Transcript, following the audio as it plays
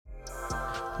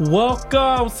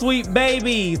Welcome, sweet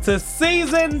baby, to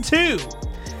season 2,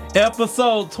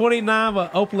 episode 29 of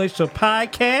Opalicious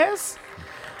Podcast.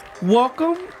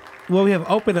 Welcome, where we have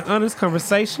open and honest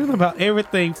conversation about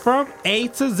everything from A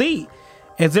to Z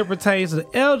as it pertains to the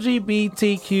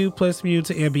LGBTQ plus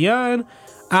community and beyond.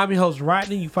 I'm your host,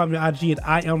 Rodney. You find me on IG at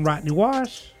I am Rodney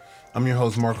Wash. I'm your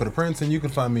host, Marco the Prince, and you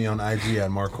can find me on IG at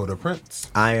Marco the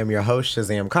Prince. I am your host,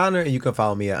 Shazam Connor, and you can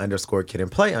follow me at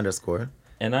 _kid_and_play_.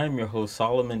 And I'm your host,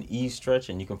 Solomon E. Stretch,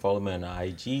 and you can follow me on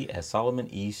IG at Solomon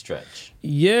E. Stretch.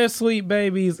 Yes, sweet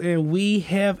babies, and we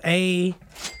have a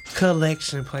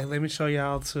collection plate. Let me show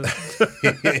y'all too.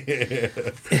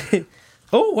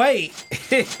 Oh, wait.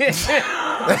 Big head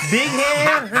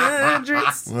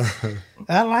hundreds.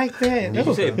 I like that. Did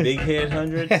you say big head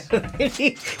hundreds?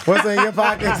 What's in your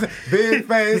pockets? Big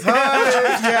face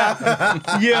hundreds.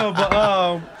 Yeah,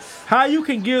 but how you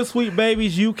can give sweet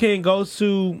babies, you can go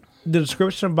to the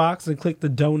description box and click the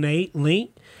donate link.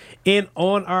 And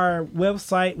on our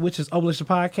website, which is Opalicious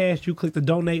Podcast, you click the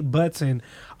donate button.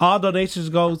 All donations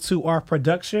go to our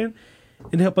production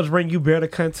and help us bring you better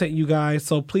content, you guys.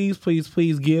 So please, please,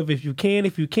 please give if you can.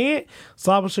 If you can't,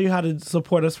 so I'm going to show you how to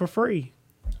support us for free.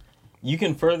 You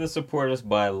can further support us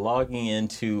by logging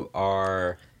into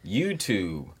our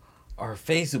YouTube, our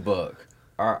Facebook,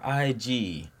 our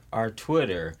IG, our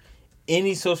Twitter,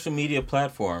 any social media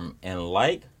platform, and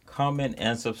like, comment,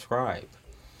 and subscribe.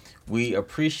 We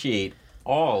appreciate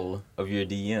all of your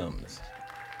DMs.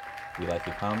 We like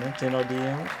your comments in our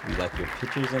DMs. We like your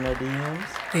pictures in our DMs.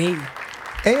 Hey.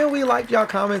 And we liked y'all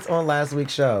comments on last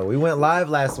week's show. We went live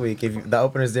last week, if the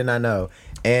openers did not know.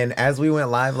 And as we went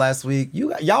live last week,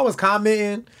 y'all was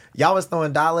commenting. Y'all was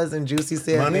throwing dollars and Juicy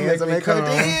said, Money "Man, make me come."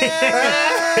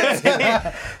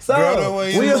 So, Girl, the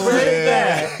way you we move appreciate it.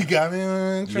 that. Got me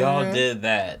on track. Y'all did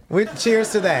that.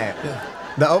 Cheers to that.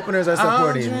 The openers are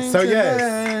supporting. So,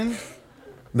 yes,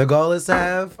 the goal is to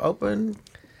have open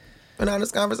and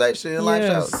honest conversation in live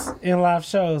shows. In live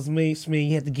shows, means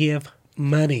you have to give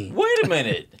money. Wait a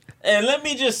minute. And let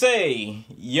me just say,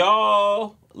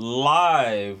 y'all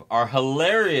live are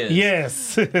hilarious.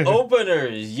 Yes.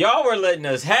 Openers, y'all were letting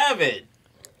us have it.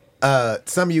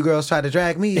 Some of you girls tried to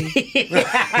drag me.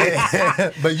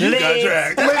 But you got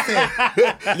dragged.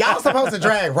 Listen, y'all supposed to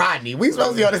drag Rodney. We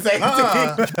supposed to be on the same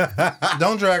team.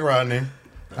 Don't drag Rodney.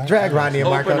 Drag Rodney and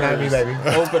Marco, not me, baby.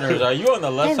 Openers, are you on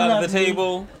the left side of the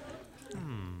table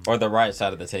or the right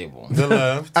side of the table? The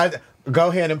left. Go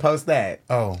ahead and post that.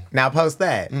 Oh. Now post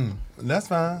that. That's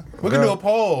fine. We can do a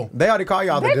poll. They already call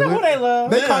y'all the They know dudes. who they love.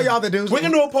 They call y'all the dudes. We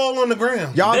can do a poll on the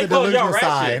gram. Y'all They the call y'all delusional ratchet.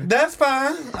 side. That's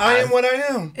fine. I am what I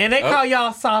am. And they call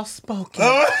y'all soft-spoken.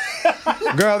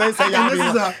 Girl, they say y'all be This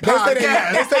is a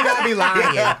they say y'all be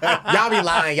lying. Y'all be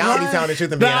lying. Y'all be telling the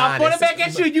truth and being Nah, put it honest. back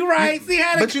at you. You right. See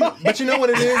how they But you know what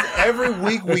it is? Every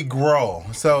week we grow.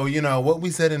 So, what we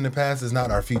said in the past is not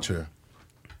our future.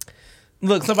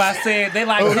 Look, somebody said they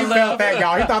like Oh, the he love. felt that,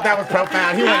 y'all. He thought that was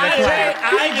profound. He wanted to clap.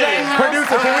 IJ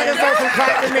Producer, can we insert some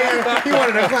clap in there? He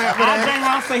wanted to clap for that.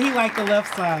 House said he liked the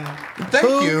left side.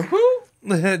 Thank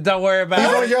you. Don't worry about He's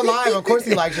it. on your live. Of course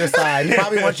he likes your side. He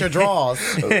probably wants your draws.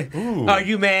 Are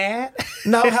you mad?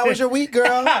 No, how was your week,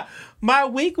 girl? My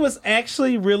week was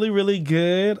actually really, really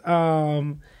good.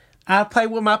 I played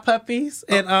with my puppies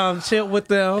and chilled with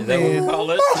them. Is that what you And,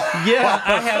 call it? yeah,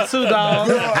 I have 2 dogs,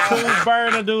 2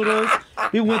 Bernedoodles.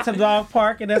 We went to the dog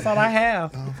park, and that's all I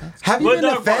have. Have you What been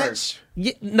to dog park? fetch?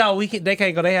 Yeah, no, they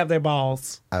can't go. They have their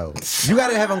balls. Oh, you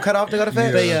gotta have them cut off to go to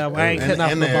fetch. I ain't cutting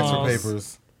off and the the answer balls.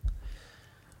 papers.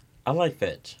 I like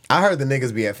fetch. I heard the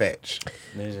niggas be at fetch.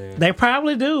 They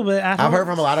probably do, but I've heard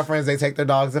from a lot of friends they take their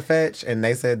dogs to fetch, and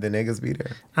they said the niggas be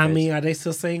there. I mean, are they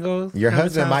still single? Your How many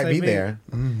husband times might they be been?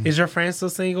 there. Is your friend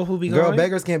still single? Who be Girl, going?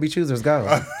 beggars can't be choosers.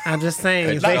 Go. I'm just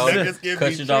saying. If Cut they your still, dog-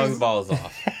 cut your dog's balls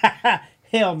off.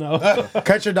 hell no.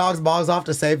 Cut your dog's balls off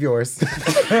to save yours.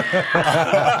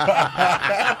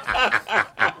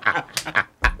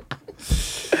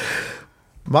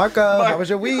 Marco, how was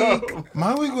your week?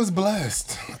 My week was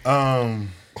blessed. I'm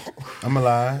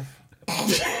alive.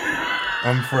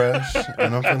 I'm fresh,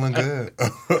 and I'm feeling good.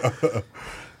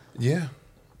 Yeah,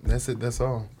 that's it. That's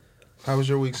all. How was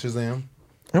your week, Shazam?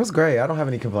 It was great. I don't have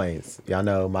any complaints. Y'all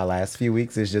know my last few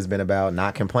weeks has just been about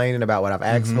not complaining about what I've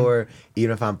asked for.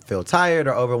 Even if I feel tired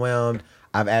or overwhelmed,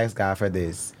 I've asked God for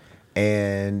this.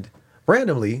 And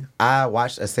randomly, I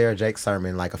watched a Sarah Jakes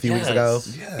sermon like a few weeks ago,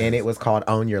 and it was called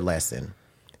Own Your Lesson.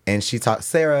 And she talked,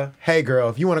 Sarah, hey girl,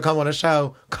 if you want to come on the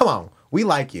show, come on. We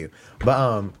like you. But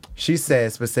She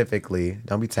said specifically,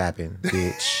 don't be tapping,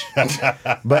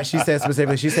 bitch. But she said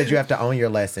specifically, she said you have to own your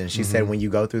lesson. She said when you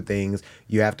go through things,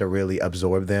 you have to really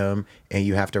absorb them and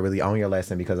you have to really own your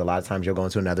lesson because a lot of times you'll go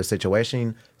into another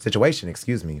situation,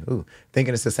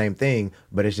 thinking it's the same thing,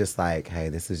 but it's just like, hey,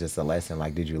 this is just a lesson.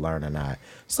 Like, did you learn or not?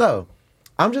 So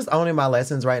I'm just owning my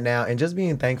lessons right now and just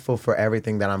being thankful for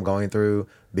everything that I'm going through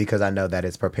because I know that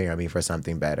it's preparing me for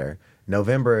something better.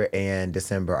 November and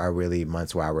December are really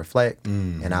months where I reflect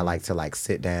and I like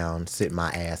to sit my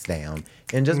ass down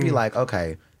and just be like,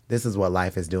 okay, this is what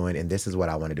life is doing and this is what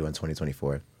I want to do in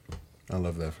 2024. I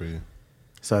love that for you.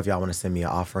 So if y'all want to send me an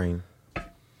offering.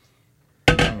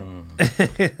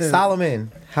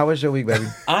 Solomon, how was your week, baby?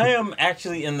 I am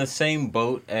actually in the same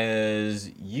boat as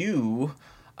you.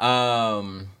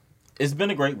 It's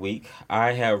been a great week.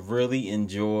 I have really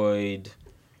enjoyed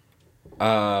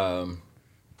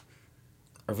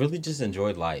I really just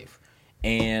enjoyed life.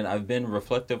 And I've been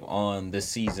reflective on this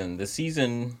season. The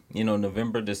season,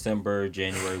 November, December,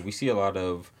 January, we see a lot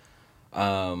of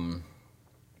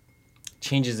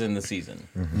changes in the season.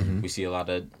 Mm-hmm. We see a lot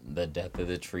of the death of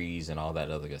the trees and all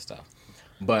that other good stuff.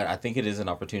 But I think it is an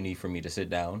opportunity for me to sit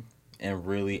down and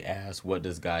really ask, what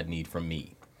does God need from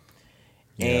me?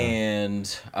 Yeah.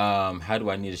 And how do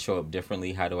I need to show up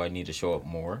differently? How do I need to show up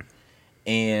more?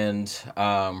 And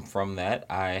from that,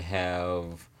 I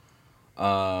have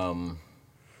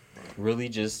really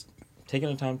just taken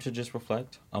the time to just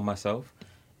reflect on myself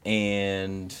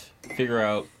and figure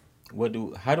out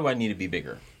how do I need to be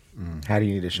bigger? How do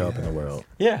you need to show up in the world?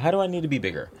 Yeah, how do I need to be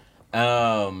bigger?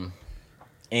 And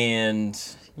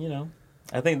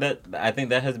I think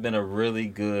that has been a really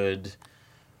good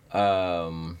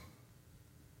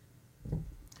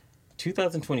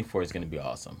 2024 is going to be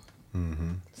awesome.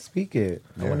 Mm-hmm. Speak it.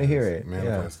 I want to hear it.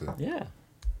 Manifest it. Yeah.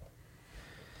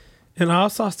 And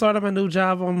also, I started my new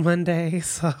job on Monday,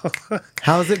 so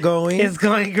how's it going? It's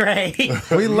going great.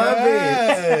 We love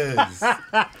it.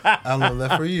 I love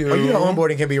that for you.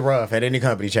 Onboarding can be rough at any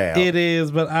company, child. It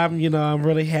is, but I'm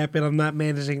really happy. I'm not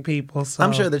managing people, so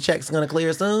I'm sure the check's gonna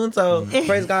clear soon. So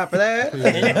praise God for that.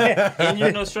 And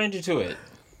you're no stranger to it.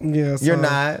 Yeah, so you're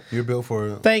not. You're built for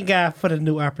it. Thank God for the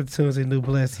new opportunity, new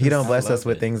blessings. He don't bless us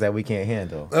with things that we can't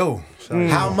handle. Oh,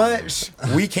 how much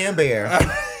we can bear.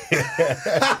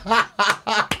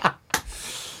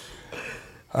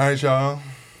 All right, y'all.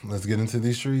 Let's get into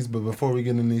these streets. But before we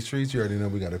get in these streets, you already know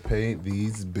we got to pay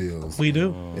these bills. We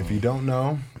do. If you don't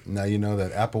know, now you know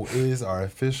that Apple is our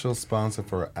official sponsor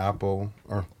for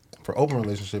for Open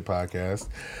Relationship Podcast.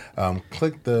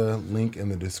 Click the link in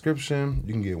the description.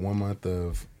 You can get 1 month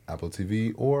of Apple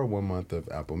TV or 1 month of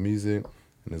Apple Music.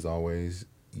 And as always,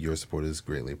 your support is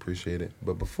greatly appreciated.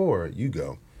 But before you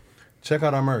go, check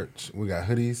out our merch. We got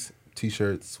hoodies,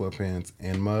 t-shirts, sweatpants,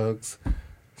 and mugs.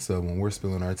 So when we're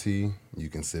spilling our tea, you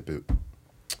can sip it.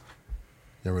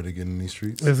 Y'all ready to get in these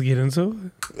streets? Let's get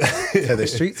into it. To the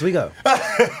streets we go.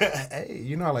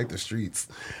 Hey, I like the streets.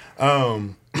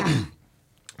 I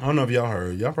don't know if y'all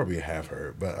heard. Y'all probably have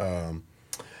heard. But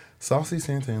Saucy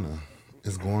Santana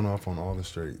is going off on all the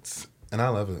streets. And I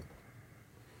love it.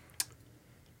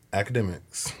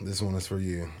 Academics, this one is for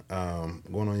you.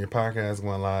 Going on your podcast,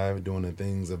 going live, doing the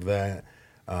things of that,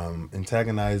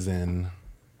 antagonizing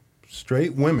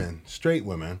straight women,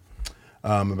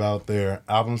 about their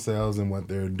album sales and what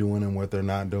they're doing and what they're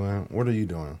not doing. What are you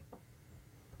doing?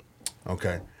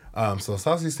 Okay. So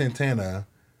Saucy Santana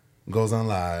goes on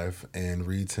live and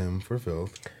reads him for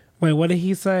filth. Wait, what did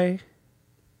he say?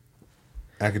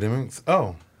 Academics?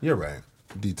 Oh, you're right.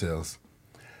 Details.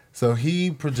 So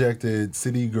he projected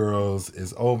City Girls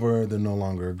is over. They're no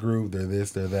longer a group. They're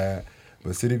this, they're that.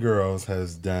 But City Girls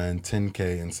has done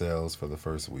 10K in sales for the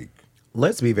first week.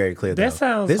 Let's be very clear, though. That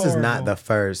sounds This horrible. is not the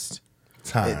first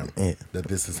time that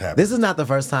this has happened. This is not the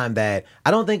first time that...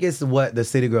 I don't think it's what the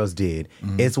City Girls did.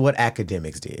 Mm-hmm. It's what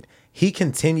Academics did. He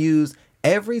continues...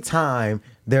 Every time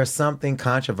there's something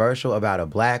controversial about a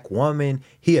black woman,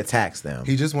 he attacks them.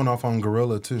 He just went off on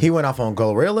Gorilla, too. He went off on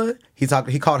Gorilla. He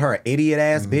called her an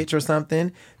idiot-ass bitch or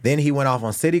something. Then he went off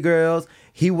on City Girls.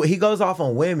 He goes off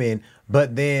on women,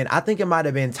 but then I think it might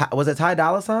have been... was it Ty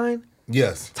Dolla $ign?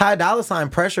 Yes. Ty Dolla $ign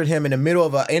pressured him in the middle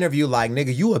of an interview like,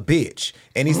 nigga, you a bitch.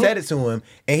 And he said it to him.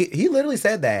 And he literally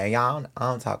said that. And y'all, I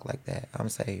don't talk like that. I'm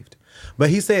saved. But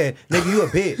he said, nigga, you a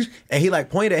bitch. And he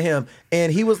pointed at him.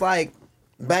 And he was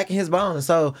back in his bones.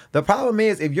 So the problem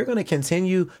is, if you're going to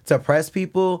continue to press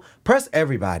people, press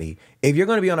everybody. If you're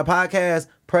going to be on a podcast,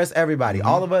 press everybody. Mm-hmm.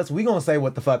 All of us, we going to say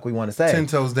what the fuck we want to say. 10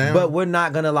 toes down. But we're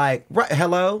not going to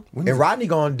hello? And Rodney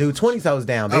going to do 20 toes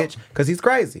down, bitch, because he's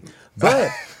crazy.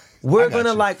 But we're got gonna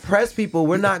you. like press people.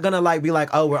 We're not gonna like be like,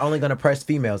 oh, we're only gonna press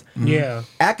females. Yeah.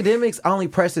 Academics only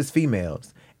presses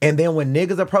females, and then when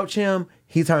niggas approach him,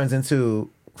 he turns into,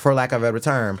 for lack of a better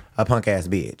term, a punk ass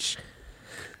bitch.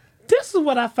 This is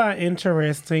what I find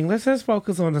interesting. Let's just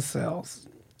focus on the sales.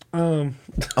 On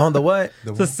the what?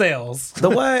 The sales. The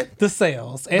what? The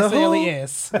sales. who?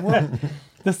 SLES.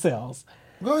 The sales.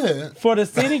 Go ahead. For the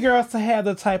city girls to have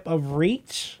the type of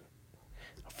reach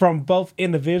from both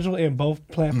individual and both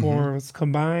platforms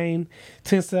combined,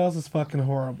 10 sales is fucking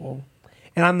horrible.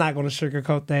 And I'm not going to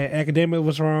sugarcoat that. Academic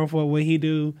was wrong for what he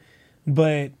do,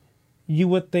 but you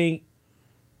would think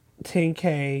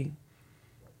 10K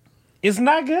is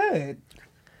not good.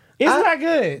 It's not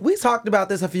good. We talked about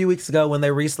this a few weeks ago when they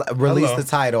released the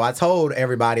title. I told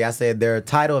everybody, I said their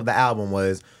title of the album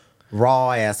was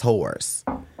Raw Ass Horse.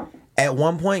 At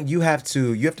one point, you have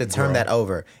to turn that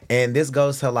over. And this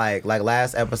goes to like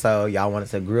last episode, y'all wanted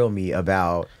to grill me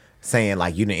about saying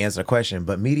like you didn't answer the question,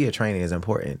 but media training is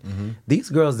important.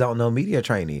 These girls don't know media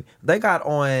training. They got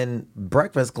on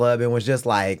Breakfast Club and was just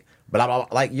like, blah, blah,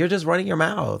 blah. Like, you're just running your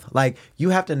mouth. Like, you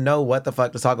have to know what the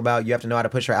fuck to talk about. You have to know how to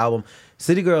push your album.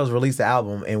 City Girls released the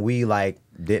album, and we, like,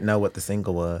 didn't know what the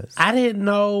single was. I didn't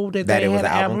know that That they it was had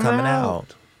an album coming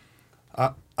out.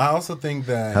 I also think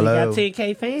that. Hello. Got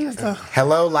 10K fans, though.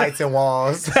 Hello, Lights and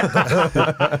Walls.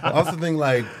 I also think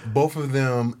like both of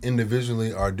them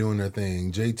individually are doing their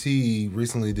thing. JT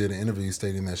recently did an interview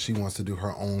stating that she wants to do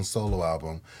her own solo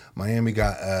album. Miami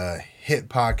got a hit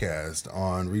podcast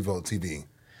on Revolt TV.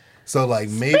 So like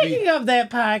maybe Speaking of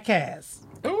that podcast,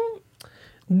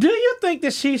 do you think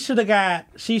that she should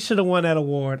have won that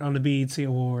award on the BET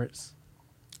Awards?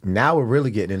 Now we're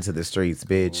really getting into the streets,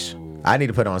 bitch. I need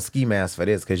to put on ski mask for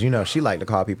this, because you know she like to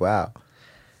call people out.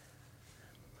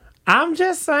 I'm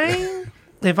just saying,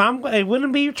 it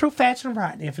wouldn't be true fashion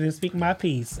right if it didn't speak my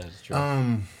piece. That's true.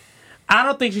 I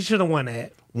don't think she should have won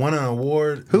that. won an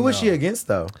award. Who was No. she against,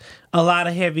 though? A lot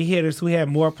of heavy hitters who had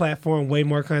more platform, way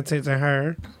more content than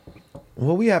her.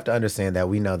 Well, we have to understand that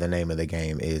we know the name of the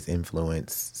game is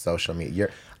influence, social media.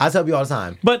 I tell you all the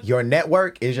time, But- your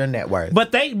network is your net worth.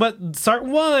 But certain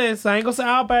ones, I ain't gonna say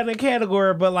all bad in the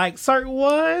category, but like certain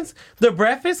ones, the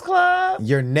Breakfast Club.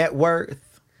 Your net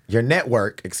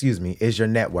network, excuse me, is your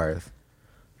net worth.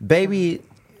 Baby,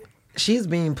 she's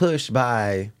being pushed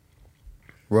by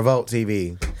Revolt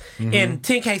TV. And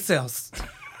 10K sales.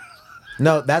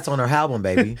 No, that's on her album,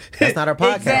 baby. That's not her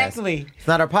podcast. Exactly. It's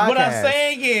not her podcast. What I'm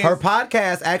saying is- her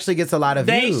podcast actually gets a lot of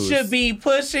They views. should be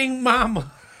pushing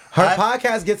Mama. Her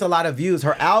podcast gets a lot of views.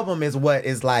 Her album is what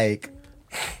is like.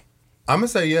 I'm gonna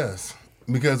say yes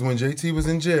because when JT was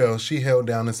in jail, she held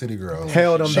down the City Girls.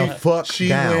 Held them the fuck She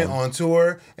down. went on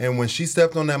tour, and when she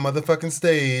stepped on that motherfucking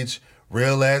stage,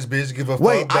 real ass bitch give a fuck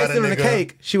Wait, about a icing on the nigga.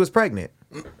 cake. She was pregnant.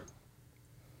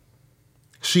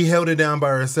 She held it down by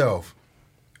herself.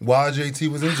 While JT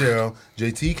was in jail,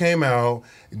 JT came out,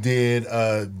 did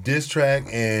a diss track,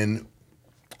 and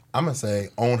I'm gonna say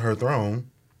on her throne.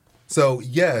 So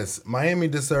yes, Miami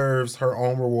deserves her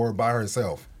own reward by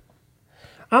herself.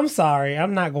 I'm sorry,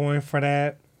 I'm not going for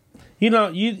that. You know,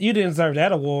 you didn't deserve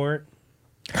that award.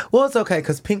 Well, it's okay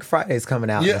because Pink Friday's coming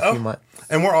out in a few months.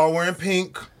 And we're all wearing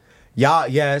pink. Y'all,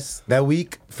 yes, that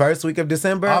week, first week of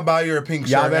December. I'll buy you a pink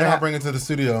Y'all shirt better and I'll have- bring it to the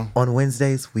studio. On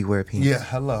Wednesdays, we wear pink. Yeah,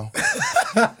 hello.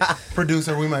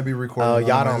 Producer, we might be recording. Oh, on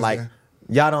y'all don't Wednesday.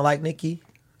 y'all don't like Nikki?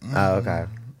 Oh, okay.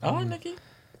 Oh, Nikki.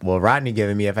 Well, Rodney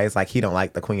giving me a face like he don't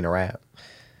like the queen of rap.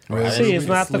 She is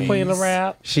not the queen of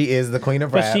rap, She is the queen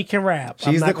of but rap. she can rap.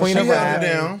 She's the queen of She held rap. it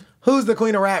down. Who's the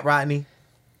queen of rap, Rodney?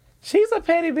 She's a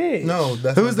petty bitch. No,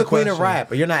 that's Who's not the queen of question.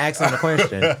 rap? You're not asking the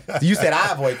question. You said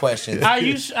I avoid questions. Are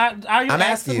you asking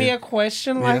asking me you. a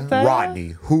question like that?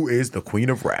 Rodney, who is the queen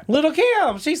of rap? Little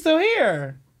Kim, she's still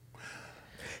here.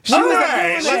 She was Alright,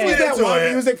 at, let's she was get at into one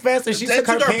it. music fest and she They took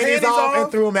her took her panties panties off and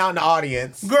off? threw them out in the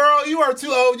audience. Girl, you are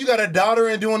too old. You got a daughter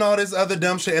and doing all this other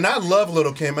dumb shit. And I love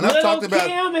Little Kim. And I've Little talked about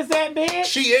Kim is that bitch.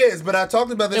 she is, but I talked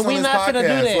about this And on we this not finna do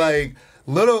podcast. that. Like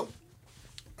Little,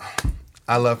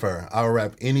 I love her. I'll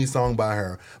rap any song by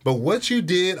her. But what you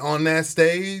did on that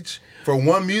stage for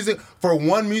one music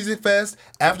fest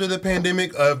after the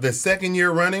pandemic of the second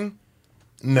year running,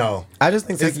 no. I just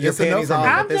think It's- taking your it's a no panties for me. off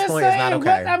I'm at this just point saying, is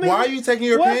not okay. Why are you taking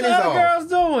your what's panties the other off? girls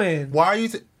doing? Why are you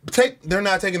they're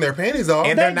not taking their panties off?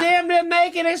 And They they're not- damn near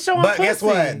naked and showing But pussy. guess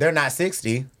what? They're not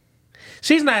 60.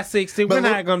 She's not 60. We're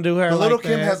not gonna do her But like Little that.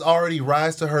 Kim has already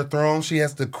rise to her throne. She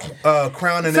has the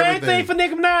crown and Same everything. thing for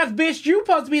Nicki Minaj, bitch. You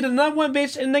supposed to be the number one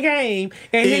bitch in the game,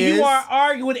 and here Is- you are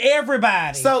arguing with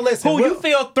everybody. So listen, who you what-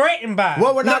 feel threatened by.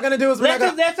 What we're not gonna do is let's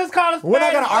just call it. we're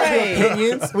not gonna argue spade.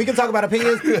 opinions. We can talk about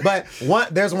opinions, but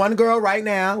there's one girl right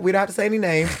now. We don't have to say any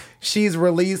names. she's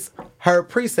released her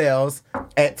pre-sales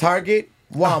at Target,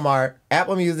 Walmart,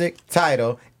 Apple Music,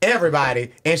 Tidal,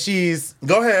 everybody, and she's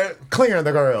Go ahead. clearing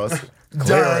the girls.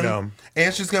 Clearing Done. them.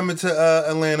 And she's coming to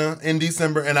Atlanta in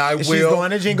December, and I She's will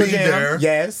going to Jingle be Jam. there.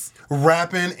 Yes.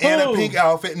 Rapping in a Who? pink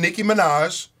outfit. Nicki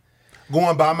Minaj.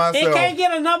 Going by It myself. can't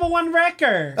get a #1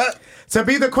 record. To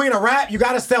be the queen of rap, you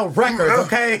gotta sell records,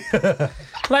 okay?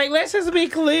 Like, let's just be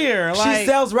clear. Like, She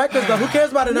sells records, though. Who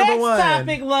cares about a number next one?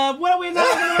 topic, love. What are we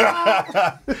talking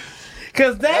about?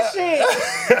 Because that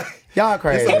shit Y'all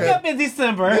crazy. pick up in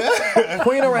December.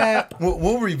 Queen of rap.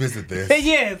 We'll revisit this.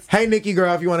 Yes. Hey, Nikki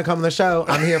girl, if you want to come on the show,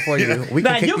 I'm here for you. We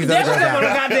Now, can kick you these can other never girls come on the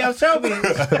out. goddamn show,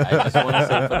 bitch. I just want to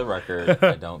say for the record,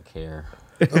 I don't care.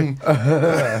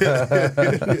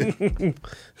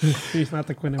 She's not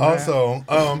the queen of rap. Also,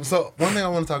 so one thing I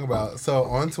want to talk about. So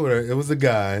on Twitter, it was a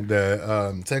guy,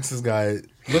 the Texas guy.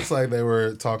 Looks like they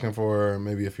were talking for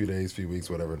maybe a few days, few weeks,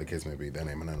 whatever the case may be. That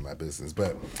ain't none of my business.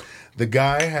 But the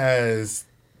guy has.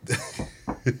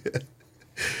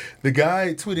 The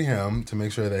guy tweeted him to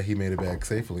make sure that he made it back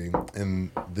safely,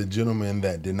 and the gentleman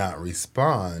that did not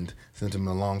respond sent him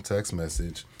a long text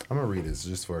message. I'm gonna read this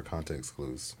just for context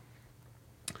clues.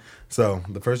 So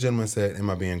the first gentleman said, "Am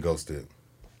I being ghosted?"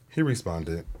 He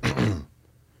responded,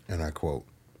 and I quote,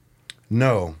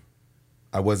 "No,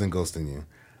 I wasn't ghosting you.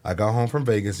 I got home from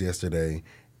Vegas yesterday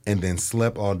and then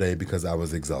slept all day because I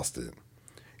was exhausted.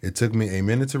 It took me a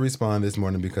minute to respond this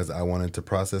morning because I wanted to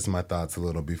process my thoughts a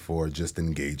little before just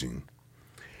engaging.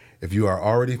 If you are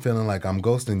already feeling like I'm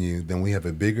ghosting you, then we have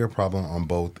a bigger problem on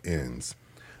both ends.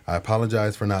 I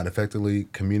apologize for not effectively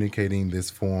communicating this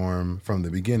form from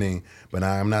the beginning, but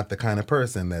I am not the kind of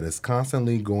person that is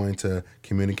constantly going to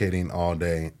communicating all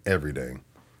day, every day,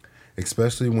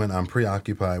 especially when I'm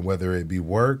preoccupied, whether it be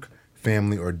work,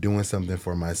 family, or doing something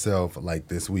for myself like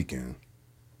this weekend.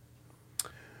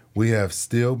 We have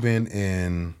still been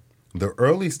in the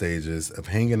early stages of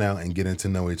hanging out and getting to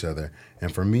know each other.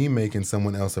 And for me, making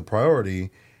someone else a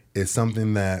priority is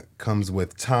something that comes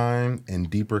with time and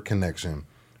deeper connection.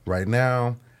 Right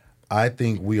now, I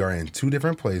think we are in two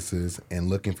different places and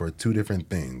looking for two different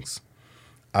things.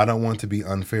 I don't want to be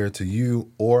unfair to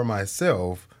you or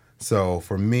myself, so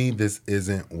for me, this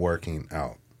isn't working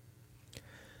out."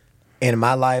 In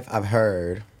my life, I've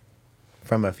heard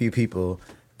from a few people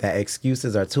that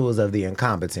excuses are tools of the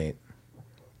incompetent.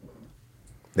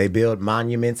 They build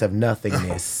monuments of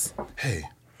nothingness. Hey,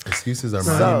 excuses are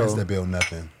So- monuments that build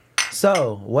nothing.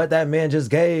 So, what that man just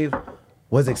gave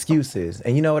was excuses.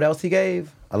 And you know what else he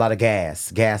gave? A lot of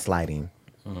gaslighting.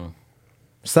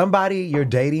 Somebody you're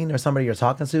dating or somebody you're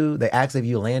talking to, they ask if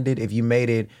you landed, if you made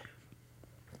it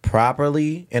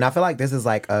properly. And I feel like this is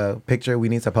like a picture we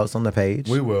need to post on the page.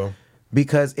 We will.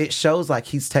 Because it shows like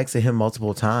he's texted him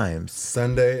multiple times.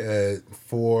 Sunday at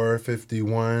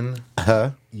 4:51.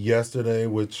 Yesterday,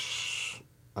 which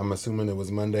I'm assuming it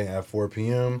was Monday at 4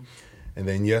 p.m. And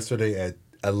then yesterday at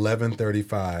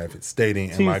 11:35,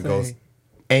 stating, "Am I Tuesday. ghost?"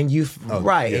 And you,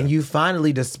 yeah. and you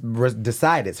finally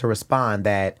decided to respond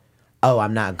that, "Oh,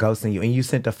 I'm not ghosting you." And you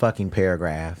sent a fucking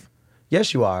paragraph.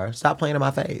 Yes, you are. Stop playing in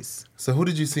my face. So who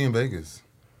did you see in Vegas?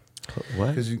 What?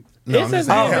 Because you. No, I'm just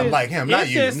saying him, like him, not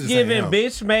it's you. I'm just just saying giving him.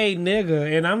 bitch made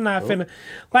nigga, and I'm not finna.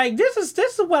 Like, this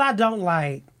is what I don't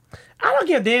like. I don't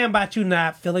give a damn about you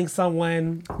not feeling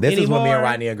someone This anymore. is what me and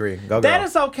Rodney agree. Go, That girl.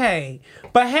 is okay,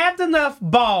 but have enough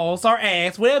balls or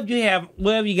ass, whatever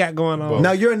you got going on.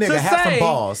 No, you're a nigga. to Have some say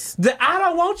balls. that I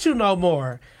don't want you no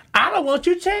more. I don't want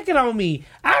you checking on me.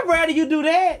 I'd rather you do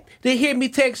that than hear me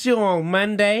text you on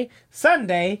Monday,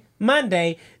 Sunday,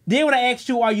 Monday. Then when I ask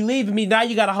you, are you leaving me? Now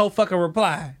you got a whole fucking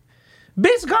reply.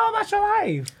 Bitch, go about your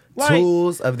life. Like,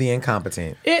 Tools of the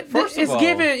incompetent. First of it's all-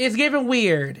 giving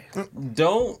weird.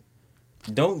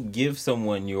 Don't give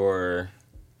someone your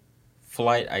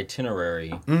flight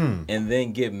itinerary and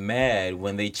then get mad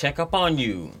when they check up on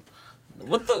you.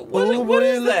 What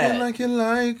is that? Like you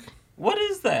like. What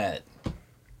is that?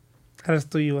 I just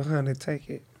threw you 100. Take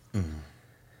it.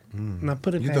 Now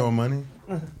put it You back. throwing money?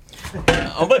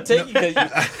 I'm gonna take it because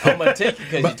you told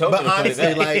me But to honestly,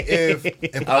 put it back. like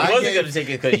if I wasn't gave- gonna take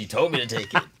it because you told me to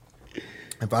take it.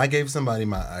 If I gave somebody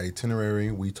my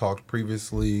itinerary, we talked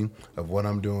previously of what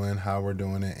I'm doing, how we're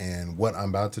doing it, and what I'm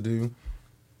about to do,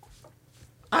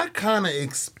 I kind of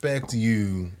expect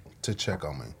you to check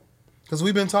on me. Because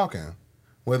we've been talking,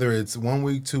 whether it's 1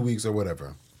 week, 2 weeks, or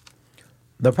whatever.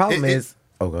 The problem It- is...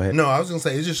 Oh, go ahead. No, I was going to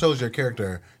say, it just shows your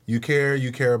character. You care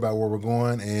about where we're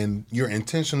going, and you're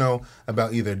intentional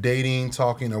about either dating,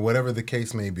 talking, or whatever the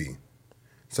case may be.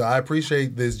 So I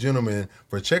appreciate this gentleman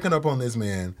for checking up on this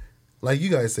man. Like you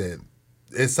guys said,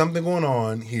 it's something going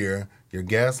on here. You're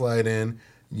gaslighting.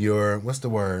 your what's the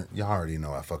word? Y'all already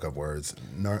know I fuck up words.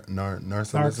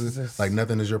 Narcissist. Narcissist. Like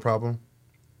nothing is your problem.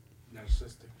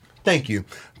 Narcissistic. Thank you,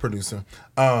 producer.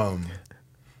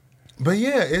 But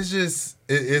yeah, it's just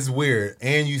it's weird.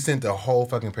 And you sent a whole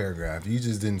fucking paragraph. You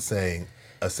just didn't say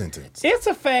a sentence. It's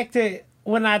a fact that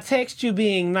when I text you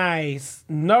being nice,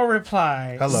 no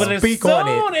reply. Hello. But as Speak on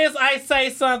soon as I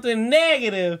say something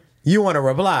negative, You want to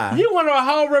reply? you want a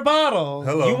whole rebuttal.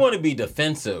 Hello. You want to be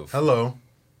defensive. Hello.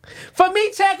 For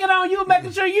me checking on you,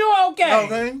 making sure you okay.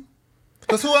 Okay.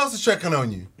 Because who else is checking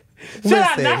on you? Should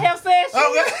I Listen. not have said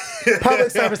shit? Okay. Public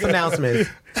service announcements.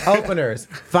 Openers.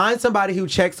 Find somebody who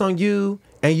checks on you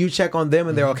and you check on them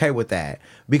and they're okay with that.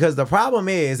 Because the problem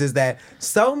is that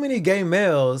so many gay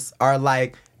males are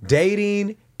like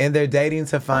dating and they're dating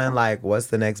to find like what's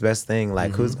the next best thing?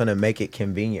 Like who's gonna make it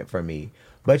convenient for me?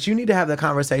 But you need to have the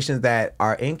conversations that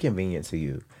are inconvenient to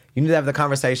you. You need to have the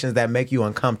conversations that make you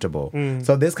uncomfortable.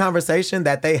 So this conversation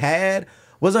that they had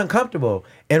was uncomfortable.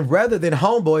 And rather than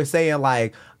homeboy saying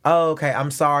like, oh, okay,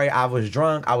 I'm sorry, I was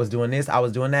drunk, I was doing this, I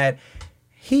was doing that,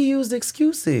 he used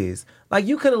excuses. Like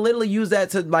you could have literally used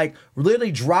that to like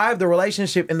literally drive the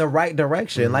relationship in the right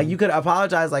direction. Like you could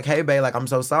apologize like, hey babe, like I'm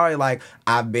so sorry, like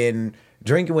I've been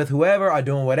drinking with whoever or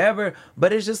doing whatever.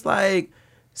 But it's just like,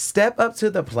 step up to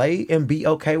the plate and be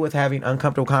okay with having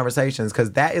uncomfortable conversations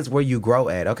because that is where you grow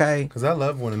at, okay? Because I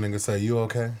love when a nigga say, you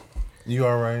okay? You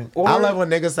all right? I love when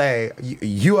niggas say,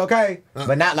 you okay?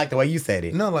 But not like the way you said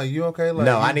it. No, like, you okay? Like,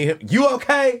 No, you, I need him. You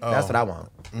okay? That's what I want.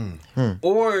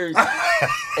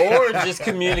 Or just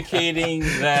communicating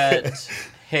that,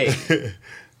 hey,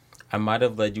 I might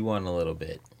have led you on a little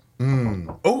bit.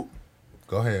 Oh,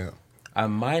 go ahead. I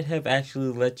might have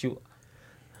actually let you.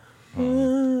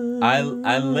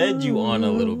 I led you on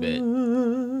a little bit,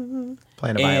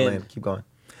 Playing the violin. Keep going.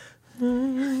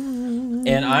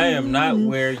 and I am not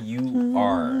where you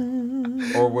are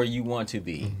or where you want to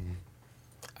be.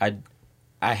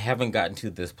 I haven't gotten to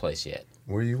this place yet.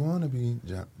 Where you want to be,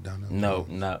 Donna? No,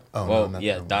 not. Oh, well, no, not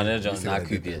yeah, that. Donna You Jones, see not what I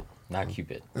did Cupid, not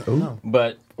Cupid. No.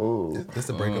 But Ooh, That's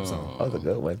a breakup song. that was a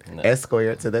good one.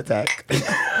 Escort to the attack.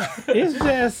 It's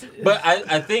just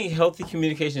I think healthy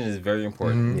communication is very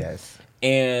important. Yes.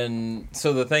 And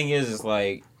so the thing is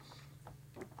like,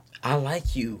 I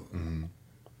like you,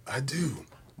 I do.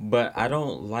 but I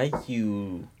don't like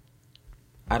you.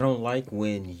 I don't like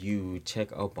when you check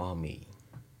up on me.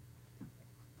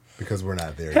 Because we're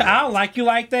not there I yet. don't like you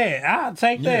like that. I'll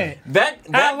take that. That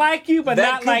I like you, but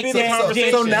that not could like be the that.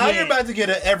 conversation. So now Yeah. you're about to get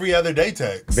an every other day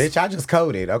text. Bitch, I just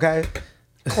coded, okay?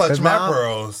 Clutch 'Cause my now-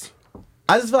 pearls.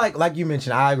 I just feel like you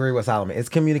mentioned, I agree with Solomon. It's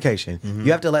communication.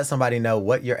 You have to let somebody know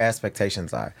what your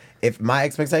expectations are. If my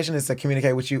expectation is to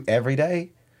communicate with you every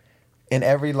day, in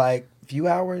every like few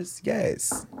hours,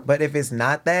 yes. But if it's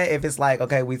not that, if it's like,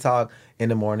 okay, we talk in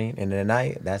the morning and in the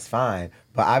night, that's fine.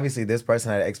 But obviously this person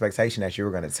had an expectation that you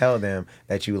were going to tell them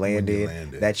that you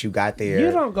landed, that you got there,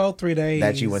 You don't go 3 days.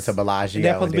 that you went to Bellagio That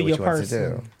and supposed did to be what your you wanted to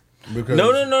person. do. Because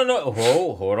No.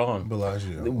 Hold on.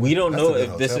 Bellagio. We don't That's know a good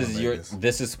if this hotel is in your. Vegas.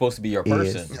 This is supposed to be your It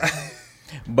person. is.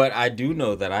 But I do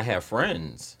know that I have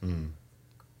friends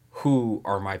who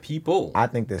are my people. I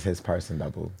think that's his person, though,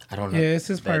 boo. I don't know. Yeah, it's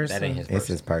his That person. ain't his person. It's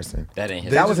his person. That ain't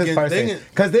his. They That was just his get- they person. get-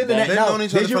 Because then They've known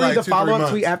each other did you for read like the 2-3 follow-up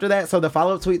months. tweet after that? So the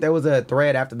follow-up tweet, there was a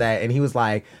thread after that, and he was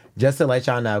like, just to let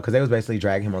y'all know, because they was basically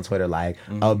dragging him on Twitter like,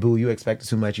 oh, boo, you expected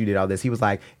too much, you did all this. He was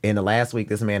like, in the last week,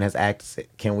 this man has asked,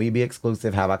 can we be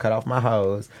exclusive? Have I cut off my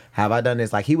hose? Have I done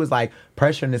this? Like, he was like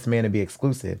pressuring this man to be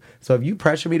exclusive. So if you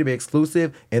pressure me to be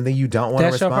exclusive, and then you don't want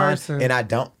to That's your respond, person. and I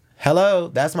don't, hello,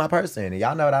 that's my person. And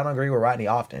y'all know that I don't agree with Rodney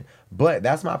often, but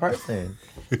that's my person.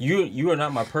 You are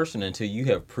not my person until you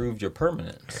have proved your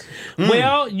permanence.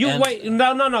 Well, you And- wait.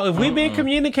 No. If we've been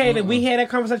communicating, we had that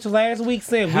conversation last week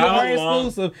saying How we're long-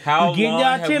 exclusive. how We getting long your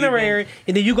have we itinerary,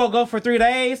 and then you go for 3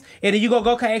 days, and then you go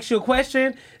ask you a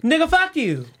question. Nigga, fuck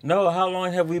you. No, how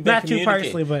long have we been Not you communicating?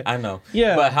 personally, but- I know.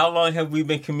 Yeah. But how long have we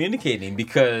been communicating?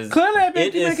 Because Clearly, I've been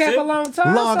it is communicating for a long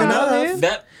time. Long Solomon. enough.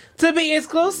 that To be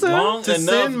exclusive. long To enough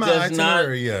send my does not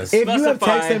itinerary, yes. If you have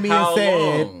specify texted me and how said-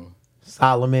 long.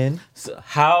 Solomon. So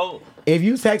how If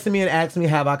you texted me and asked me,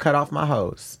 have I cut off my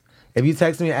hose? If you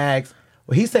texted me and asked,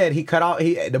 well, he said he cut off.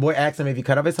 The boy asked him if he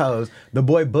cut off his hose. The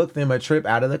boy booked him a trip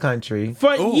out of the country.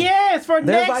 For Ooh. yes, for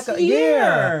There's next like a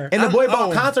year. and the boy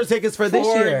bought Oh. concert tickets for this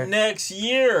for year. next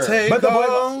year? Take But the boy-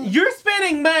 all You're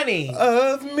spending money.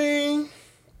 of me.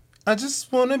 I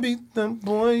just want to be the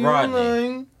boy you Rodney.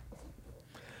 like.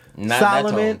 Not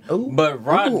Solomon. that tone. Ooh. But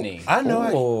Rodney. I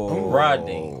know.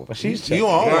 Rodney. Well, she's You checking.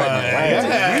 on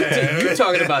Rodney. one. You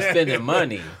talking about spending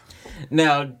money.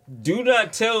 Now, do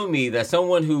not tell me that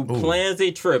someone who plans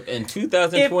a trip in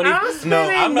 2020. If I'm spending No,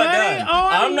 I'm not money done.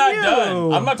 on I'm not you.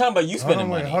 done. I'm not talking about you spending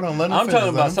wait, money. hold on, let him I'm finish,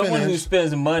 talking let about him someone who finish.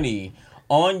 spends money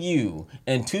on you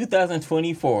in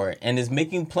 2024 and is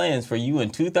making plans for you in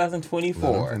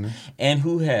 2024 finish. and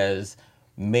who has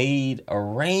made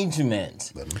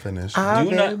arrangements. Let him finish. I've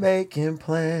Do not- been making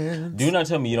plans. Do not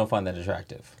tell me you don't find that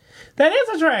attractive. That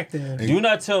is attractive. Do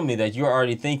not tell me that you're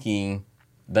already thinking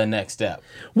the next step.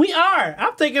 We are.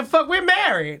 I'm thinking, fuck, we're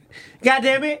married. God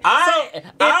damn it. If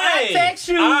I text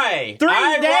you 3 days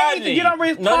Rodney, and you don't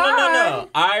reply. No.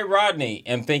 I, Rodney,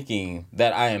 am thinking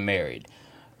that I am married.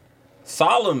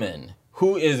 Solomon,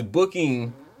 who is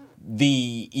booking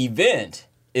the event,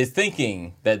 is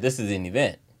thinking that this is an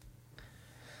event.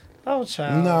 Oh,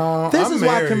 child. No, This I'm is why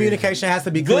married. communication has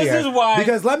to be clear. is why-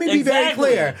 Because let me be very Exactly.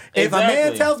 clear. If a man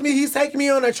Exactly. tells me he's taking me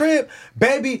on a trip,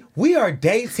 baby, we are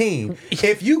dating.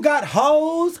 If you got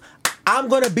hoes, I'm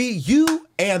gonna beat you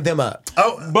and them up.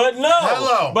 Oh, But no,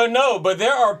 Hello. but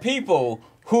there are people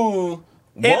who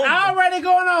And won't- already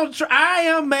going on. I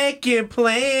am making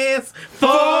plans for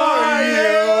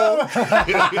you.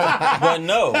 But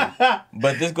no,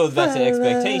 but this goes back to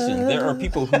expectations. There are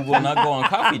people who will not go on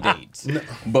coffee dates,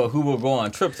 but who will go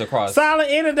on trips across. Solid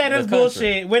internet The is country.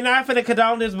 bullshit. We're not finna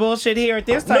condone this bullshit here at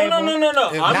this No, table. no.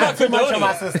 I'm not too much condoning on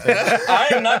my it. sister. I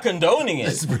am not condoning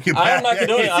it. bring it I am not back.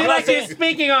 condoning it. See, I'm not like you're saying.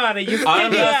 speaking on it. You're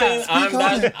I'm speaking not out. saying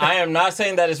I am not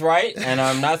saying that it's right, and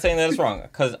I'm not saying that it's wrong.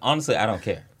 Because honestly, I don't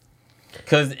care.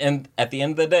 Because at the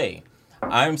end of the day,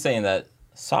 I'm saying that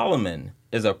Solomon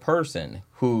is a person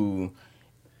who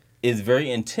is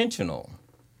very intentional,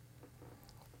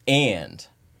 and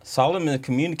Solomon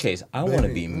communicates. I want to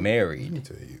be Let me married.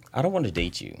 tell you. I don't want to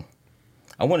date you.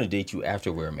 I want to date you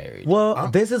after we're married. Well,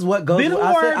 this is what goes. Beautiful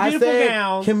word, I beautiful said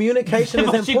gown. communication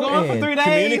is But she going for important. 3 days.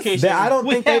 Communication. That I don't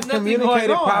We think have they've nothing communicated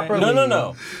going on. properly.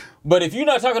 No. But if you're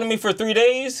not talking to me for 3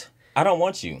 days, I don't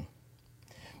want you.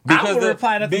 I would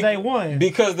reply to day one.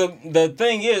 Because the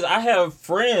thing is, I have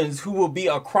friends who will be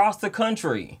across the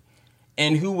country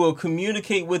and who will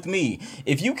communicate with me.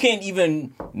 If you can't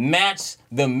even match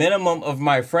the minimum of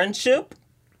my friendship,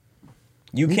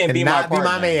 you can't be my Not be partner.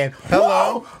 my man.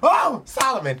 Hello? Whoa! Oh,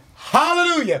 Solomon.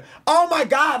 Hallelujah. Oh my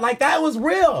God. Like that was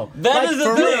real. That Like, is the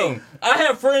for thing. real. I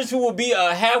have friends who will be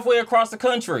halfway across the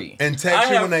country. And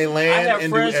text I you when they land I have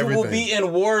and do friends who will everything. be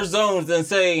in war zones and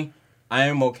say, I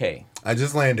am okay. I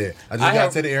just landed. I just I got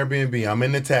have- to the Airbnb. I'm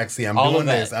in the taxi. I'm All of doing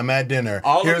that. this. I'm at dinner.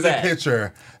 All of Here's that. a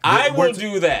picture. I We're will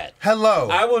do that. Hello.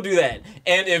 I will do that.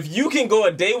 And if you can go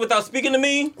a day without speaking to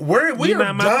me, we You're are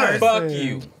not my done. person. fuck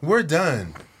you. We're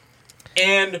done.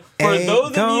 And for Ain't those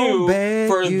of gon' you, beg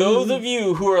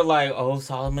you. who are like, "Oh,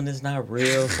 Solomon is not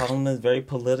real. Solomon is very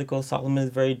political. Solomon is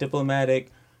very diplomatic,"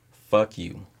 fuck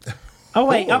you. Oh,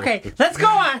 wait. Okay. Let's go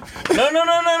on. No.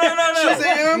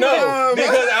 Shazam, No,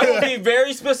 because I will be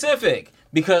very specific.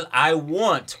 Because I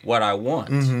want what I want.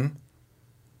 Mm-hmm.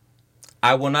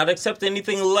 I will not accept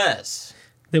anything less.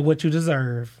 Than what you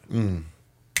deserve. And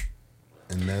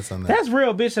that's on that. That's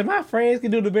real, bitch. If my friends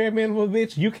can do the bare minimum,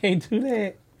 bitch, you can't do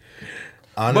that.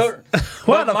 Honest,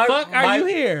 Why but the fuck are you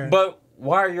here? But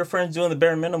why are your friends doing the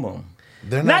bare minimum?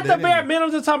 they're Not the dating bare you.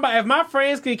 minimum. Just talking about if my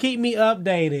friends can keep me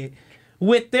updated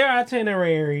with their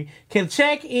itinerary, can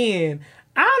check in.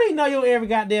 I don't even know your every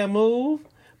goddamn move.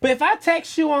 But if I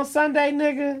text you on Sunday,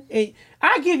 nigga,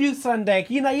 I give you Sunday.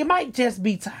 You know, you might just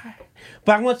be tired.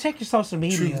 But I'm going to check your social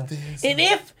media. Truth is And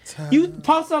if you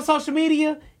post on social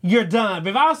media, you're done.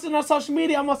 But if I was sitting on social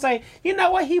media, I'm going to say, you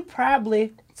know what? He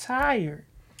probably tired.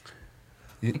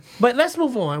 But let's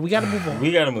move on. We got to move on.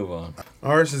 We gotta move on.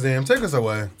 All right, Shazam, take us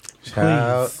away.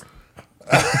 Child.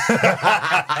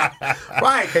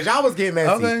 Right, because y'all was getting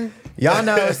messy. Okay. Y'all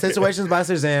know Situations by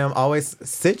Shazam, always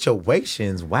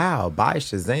situations, wow, by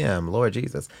Shazam, Lord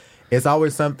Jesus. It's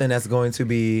always something that's going to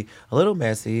be a little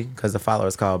messy because the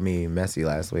followers called me messy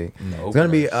last week. No It's going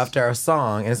to be mercy. after a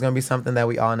song and it's going to be something that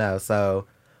we all know. So,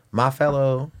 my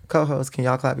fellow co-hosts, can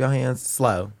y'all clap your hands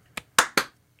slow?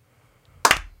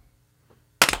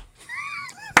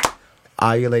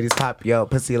 All you ladies pop your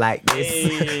pussy like this.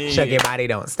 Hey. Shake your body,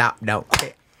 don't stop, don't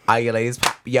quit. All you ladies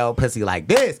pop your pussy like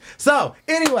this. So,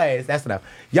 anyways, that's enough.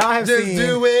 Y'all have Just seen.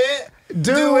 do it.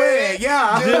 Do it,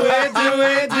 yeah. Do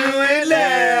it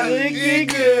now. Looking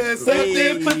good.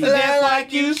 Something pussy just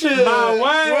like you should. My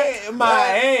what?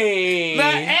 My A.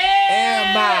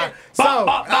 And my. So,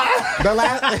 the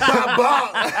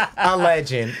last. A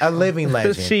legend. A living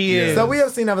legend. She is. So, we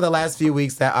have seen over the last few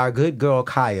weeks that our good girl,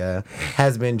 Kaya,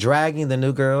 has been dragging the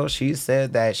new girl. She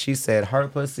said her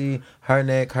pussy, her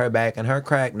neck, her back, and her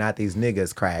crack, not these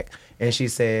niggas crack. And she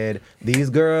said, these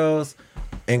girls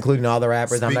including all the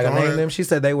rappers. I'm Speak not gonna on name it. them. She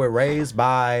said they were raised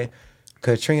by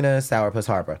Katrina Sourpuss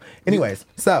Harper. Anyways,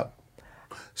 so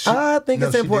I think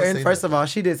it's she did important. say First that. of all,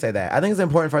 she did say that. I think it's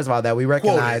important. First of all, that we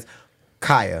recognize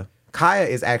Kaya. Kaya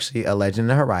is actually a legend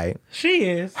in her right. She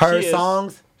is. Her She is.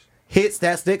 songs hits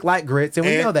that stick like grits, and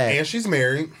we know that. And she's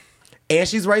married. And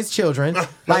she's raised children.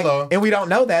 Like, Hello. and we don't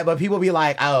know that, but people be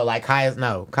like, "Oh, like Kaya's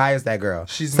that girl."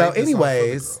 She's so, made this song for the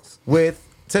anyways, girls. with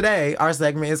today, our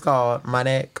segment is called "My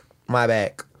Neck, My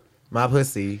Back, My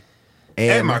Pussy,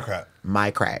 And My Crack."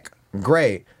 My crack.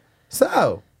 Great.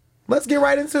 So, let's get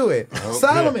right into it.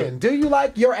 Solomon, do you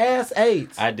like your ass ate?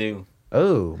 I do.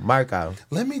 Ooh, Marco.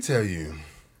 Let me tell you.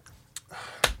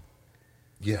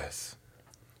 Yes.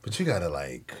 But you gotta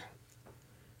like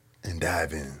and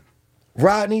dive in.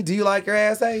 Rodney, do you like your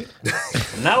ass ate?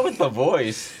 Not with the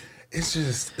voice.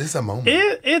 It's a moment.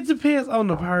 It depends on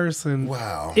the person.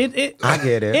 Wow. I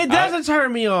get it. It doesn't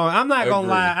turn me on. I'm not gonna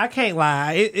Agree. lie. I can't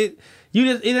lie. It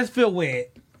just feel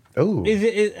wet. Ooh.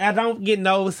 I don't get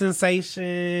no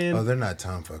sensation. Oh, they're not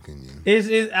tongue fucking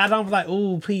you. I don't be like,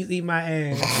 ooh, please eat my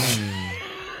ass.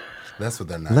 That's what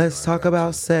they're not. Let's doing. talk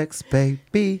about sex,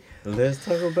 baby. Let's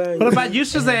talk about What about you,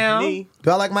 Shazam? Do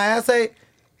I like my ass ate?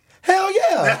 Hell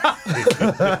yeah.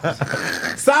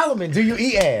 Solomon, do you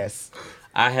eat ass?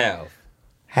 I have.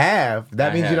 Have.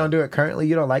 That I means you have. don't do it currently?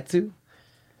 You don't like to?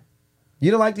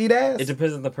 You don't like to eat ass? It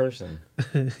depends on the person.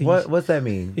 What's that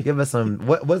mean? Give us some.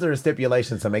 What's there a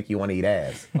stipulation to make you want to eat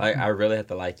ass? Like, I really have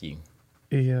to like you.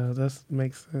 Yeah, that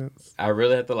makes sense. I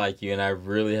really have to like you, and I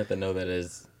really have to know that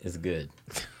it's good.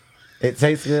 It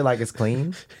tastes good, like it's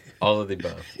clean. All of the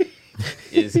above.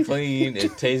 It's clean.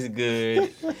 It tastes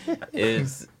good.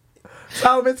 It's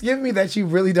Solomon's giving me that you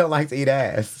really don't like to eat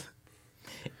ass.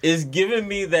 giving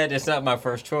me that it's not my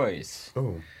first choice.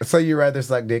 Oh. So you rather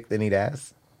suck dick than eat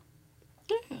ass?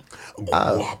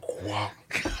 Guap, guap.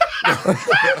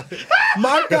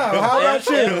 Marco, how about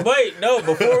you? And wait, no.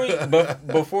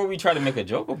 Before we try to make a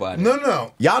joke about it,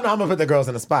 No. Y'all know I'm gonna put the girls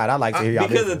in the spot. I like to hear y'all.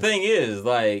 because the business. thing is,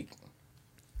 like,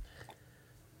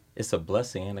 it's a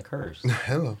blessing and a curse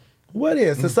Hello. What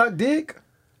is to suck dick?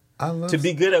 I love to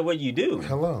be good at what you do.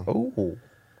 Hello. Ooh.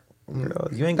 Girl,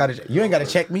 you ain't gotta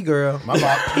check me, girl. My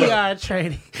bob. PR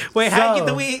training. Wait, how you get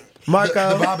the So- weed?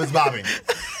 Marco. The bob is bobbing.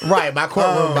 Right, my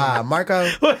courtroom vibe. Marco,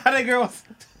 How that girl?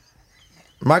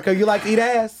 Marco, you like to eat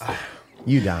ass?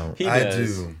 You don't. He I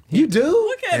does. do. You do?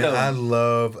 Look at And him. I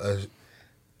love a.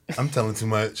 I'm telling too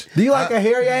much. Do you like a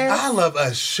hairy ass? I love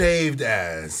a shaved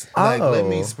ass. Like, let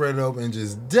me Oh. spread it open and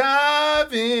just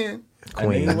dive in. I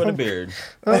mean, with a beard.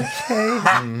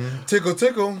 Okay. Tickle,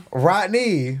 tickle.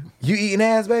 Rodney, you eating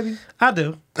ass, baby? I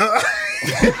do.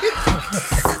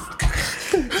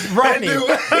 Rodney. Wait,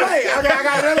 okay, I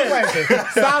got another question.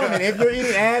 Solomon, if you're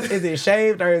eating ass, is it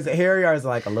shaved or is it hairy or is it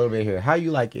like a little bit hair? How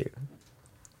you like it?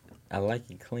 I like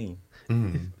it clean.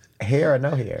 Hair or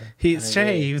no hair? He's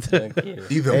shaved. Thank you.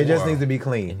 Either It just or. needs to be It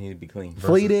clean. needs to be clean.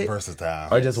 Fleeted Versatile.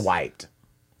 or just wiped?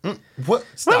 What? What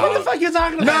Stop. the fuck you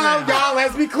talking No, about? y'all,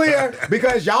 let's be clear.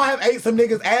 Because y'all have ate some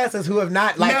niggas' asses who have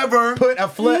not, like, Never. put a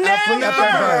flea up their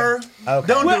Never. butt. Okay.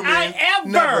 Don't Will do me. I ever?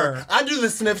 Never. I do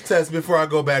the sniff test before I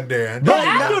go back there. But Right,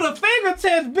 I no. do the finger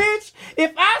test, bitch.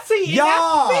 If I see, if Y'all.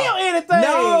 I feel anything,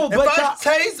 No, If but I y'all,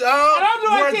 taste, I don't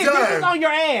do we're like this. This is done. on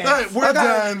your ass. All right, we're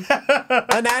Okay. done.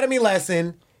 anatomy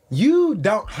lesson, you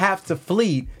don't have to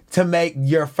fleet to make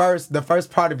the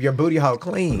first part of your booty hole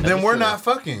clean. Then we're not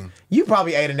fucking. You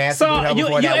probably ate a nasty booty So hole you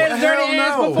before ate that a one. dirty Hell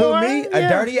ass no. before? Who, me? A Yeah.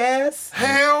 dirty ass?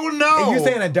 Hell no. And you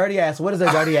saying a dirty ass? What is a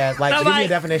dirty ass? Like, give me a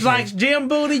definition. Like gym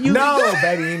booty. You No,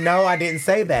 baby, no, I didn't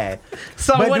say that.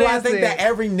 So But what do I is think it? that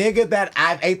every nigga that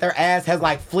I've ate their ass has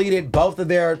like fleeted both of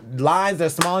their lines, their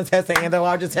small intestine and their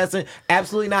large intestine?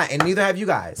 Absolutely not, and neither have you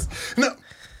guys. No,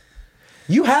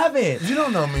 You haven't, you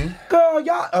don't know me. girl.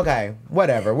 Y'all okay?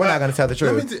 Whatever. We're not gonna tell the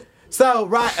Let me truth. t- So,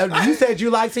 you said you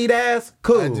like to eat ass.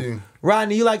 Cool. I do.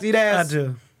 Rodney, you like to eat I ass?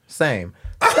 do. Same.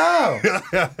 So,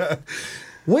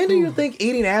 when do you think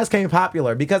eating ass came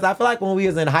popular? Because I feel like when we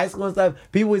was in high school and stuff,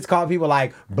 people always call people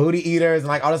like booty eaters and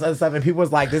like all this other stuff, and people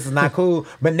was like, "This is not cool."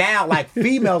 But now, like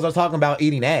females are talking about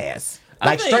eating ass,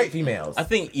 like think- straight females. I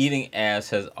think eating ass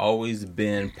has always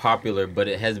been popular, but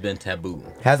it has been taboo.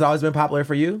 Has it always been popular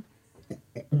for you?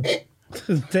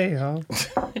 Damn.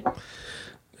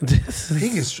 This is- He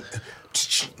gets,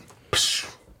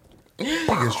 he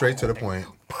gets straight to the point.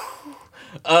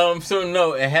 So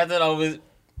no, it hasn't always.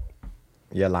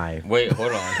 You're lying. Wait,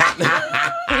 hold on.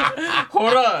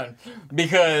 Hold on,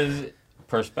 because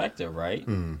perspective, right?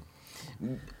 Oh,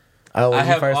 when I you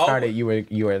have first al- started, you were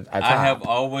a top. I have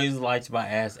always liked my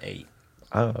ass ate.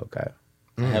 Oh, okay.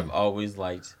 I have always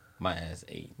liked my ass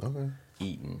ate. Okay.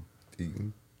 Eaten.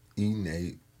 Eating.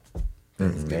 eating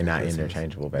They're not Christmas.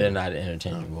 interchangeable, baby. They're not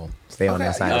interchangeable. Stay on that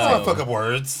Okay, side. you of know the I table. fuck up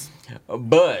words.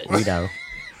 But We know.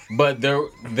 but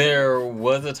there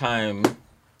was a time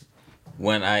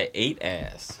when I ate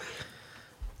ass.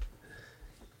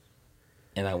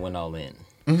 And I went all in.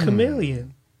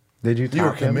 Chameleon. Did you? You were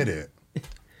top him? committed.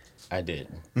 I did.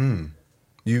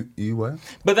 You what?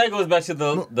 But that goes back to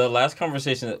the last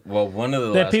conversation. Well, one of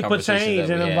the That last people conversations change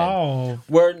that and we had, evolve.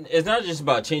 where it's not just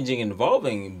about changing and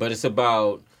evolving, but it's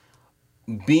about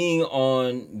being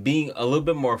a little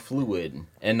bit more fluid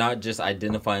and not just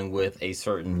identifying with a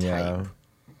certain type.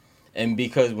 And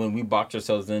because when we box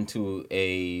ourselves into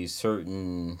a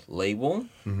certain label,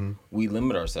 we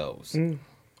limit ourselves.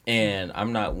 And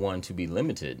I'm not one to be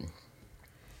limited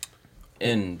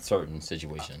in certain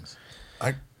situations.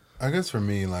 I guess for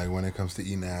me, like when it comes to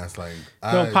eating ass, like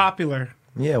So popular.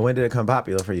 Yeah. When did it come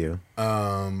popular for you?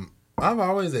 I've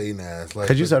always eaten ass. Like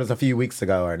Because you told us a few weeks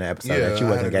ago in an episode Yeah, that you I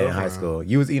wasn't had a gay in high girlfriend. school.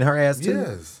 You was eating her ass too.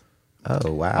 yes.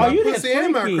 Oh wow. Oh, you Pussy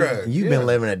and my freaky. crack. You've been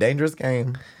living a dangerous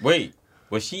game. Wait,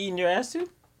 was she eating your ass too?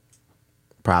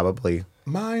 Probably.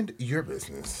 Mind your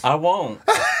business. I won't.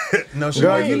 No, she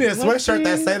Girl, wasn't. you need a What's sweatshirt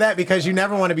that she- say that because you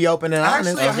never want to be open and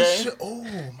honest. Actually, Okay. I should. Oh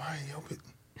my,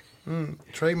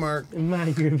 trademark.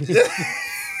 Mind your business.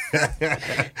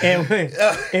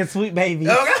 and Sweet Baby.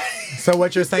 So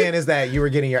what you're saying is that you were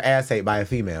getting your ass ate by a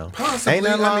female. Possibly. Ain't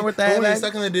nothing wrong with that. When you're baby.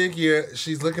 sucking the dick,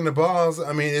 she's licking the balls.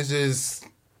 I mean, it's just.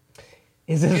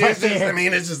 Is it right It's just there? I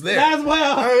mean, it's just there. As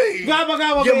well. I mean, Gobble,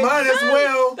 gobble, you bitch. might as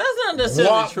well. That's not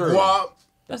necessarily Wop, true. wop.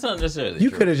 That's not necessarily You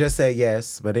true. could have just said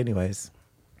yes, but anyways.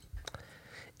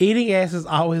 Eating ass has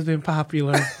always been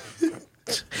popular,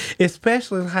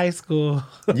 especially in high school.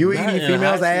 You were Not eating in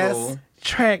females' high ass? school.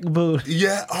 Track booty.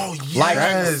 Yeah. Oh, yes.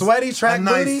 Like sweaty track a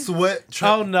nice booty? sweat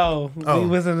track. Oh no, Oh. we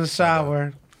was in the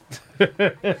shower. We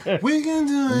can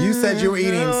do it. You said you were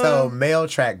eating male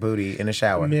track booty in the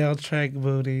shower Male track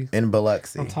booty. in I'm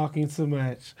Biloxi. talking too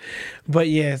much, but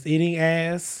yes, eating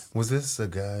ass. Was this a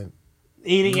guy?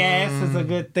 Eating ass is a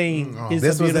good thing. It's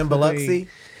This a was in beautiful Biloxi. thing.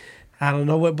 I don't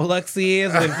know what Biloxi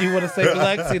is, but if you want to say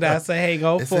Biloxi, then I say, hey,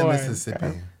 go It's in for it.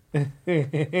 Mississippi.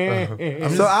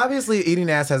 So obviously eating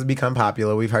ass has become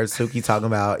popular. We've heard Suki talking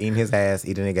about eating his ass,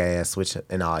 eating a gay ass, which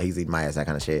and all he's eating my ass, that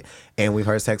kind of shit. And we've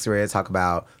heard Sexy Red talk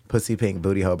about pussy pink,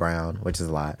 booty hole brown, which is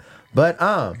a lot. But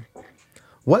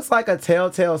what's like a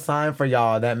telltale sign for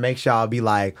y'all that makes y'all be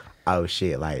like, oh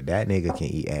shit, like that nigga can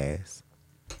eat ass?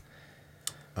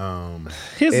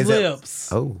 His Is it-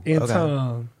 lips Oh, and okay.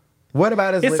 tongue. What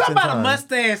about his It's lips something and about a tongue?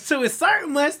 mustache too. It's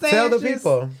certain mustaches. Tell the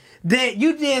people. that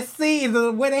you just see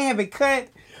the way they have it cut.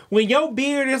 When your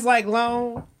beard is like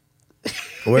long,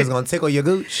 Where it's gonna tickle your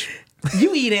gooch.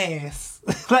 you eat ass.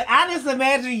 Like I just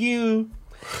imagine you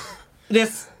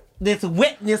this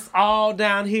wetness all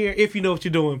down here. If you know what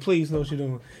you're doing, please know what you're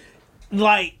doing.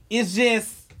 Like it's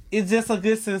just a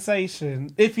good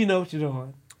sensation if you know what you're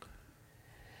doing.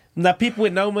 Now people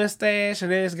with no mustache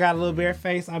and they just got a little bare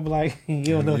face, I'd be like, you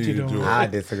don't know what you're You doing. do. I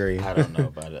disagree. I don't know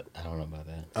about it. I don't know about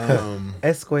that.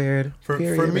 S squared. For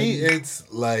Period, me, baby. it's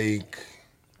like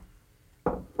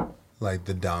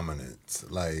the dominance.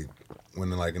 Like when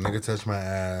like a nigga touch my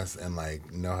ass and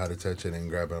like know how to touch it and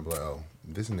grab it. I'm like, oh,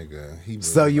 this nigga. He. Really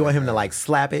So you want him to that. like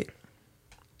slap it?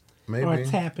 maybe Or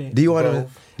tap it. Do you want him?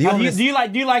 Both. Do you Oh, want do him you, to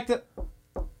do you like the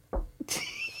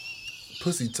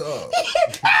pussy tough.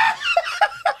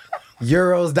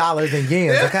 euros, dollars, and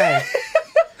yens? Okay.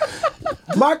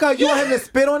 Marco, you want him to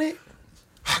spit on it?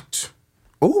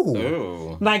 Ooh.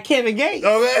 Ooh. like Kevin Gates?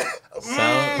 Okay.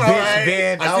 Sound, All right.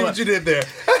 bend I see over. what you did there.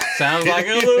 sounds like a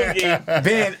loogie.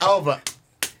 Bend over.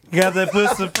 Got that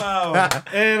pussy power.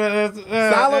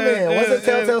 Solomon, what's a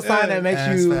telltale sign that makes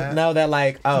Ass you fat. know that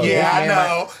like, oh, Yeah, I this man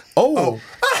know. might- Oh.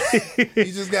 You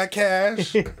just got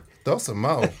cash. Throw some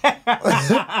more.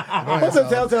 What's a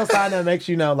telltale sign that makes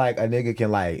you know like a nigga can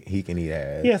like he can eat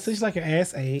ass? Yeah, so she's like an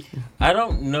ass ate. I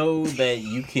don't know that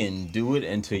you can do it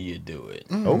until you do it.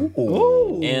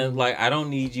 Ooh. And like I don't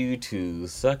need you to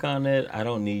suck on it. I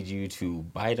don't need you to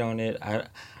bite on it.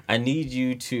 I need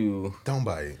you to Don't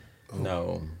bite.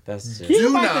 no. That's just You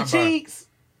Do bite not the bite. cheeks.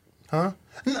 Huh?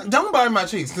 No, don't bite my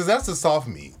cheeks because that's the soft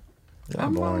meat.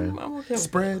 I'm boring. okay.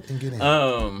 Spread and get in.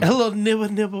 A little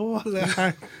nibble.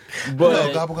 No,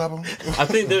 But gobble gobble. I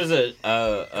think there's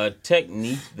a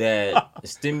technique that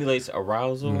stimulates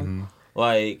arousal.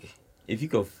 Like if you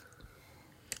go,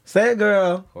 Say it,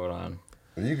 girl. hold on.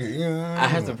 You can, I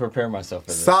have to prepare myself for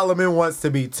this. Solomon wants to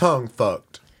be tongue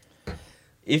fucked.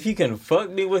 If you can fuck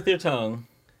me with your tongue,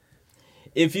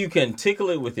 if you can tickle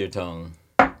it with your tongue,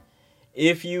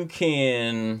 if you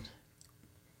can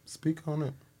speak on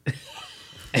it.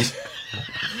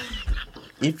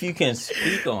 if you can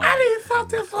speak on I it, didn't thought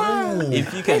this one.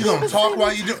 if you You can, gonna talk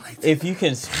while you do? if you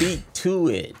can speak to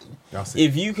it, Y'all see?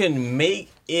 if you can make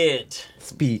it,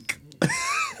 Speak.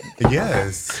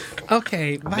 Yes.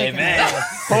 Okay, my baby, God.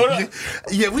 hold up.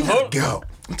 Yeah, we gotta go.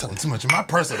 I'm telling too much of my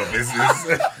personal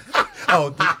business.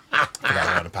 Oh, forgot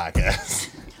we're on the podcast.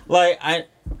 Like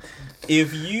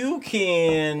if you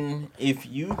can,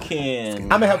 I'm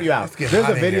gonna help you out. Let's get There's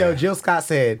hot a in video here. Jill Scott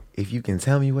said, if you can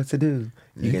tell me what to do,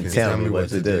 you can tell me what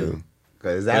to do.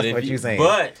 Because but that's if what you- you're saying.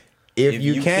 But if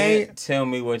you can't, tell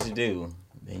me what to do,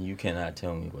 then you cannot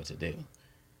tell me what to do.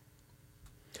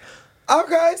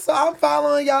 okay, so I'm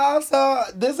following y'all. So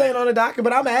this ain't on the docket,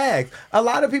 but I'm gonna ask. A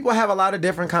lot of people have a lot of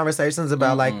different conversations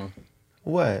about like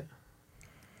what?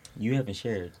 You haven't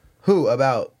shared. Who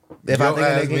about if Yo, I think a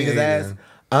ask nigga can me get his again.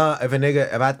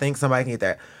 ass? If I think somebody can get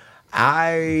that, I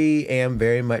am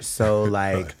very much so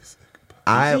like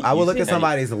I will you look see at how you-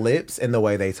 somebody's lips and the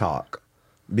way they talk,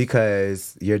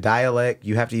 because your dialect,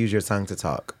 you have to use your tongue to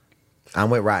talk. I'm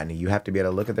with Rodney. You have to be able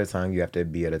to look at their tongue. You have to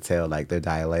be able to tell like their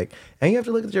dialect, and you have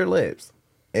to look at your lips.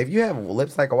 If you have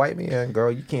lips like a white man, girl,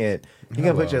 you can't. You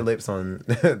can put your lips on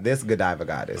this Godiva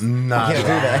goddess. Nah, you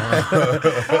can't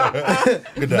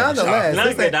do that. Nonetheless, Not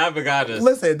listen, Godiva goddess.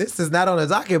 listen, this is not on the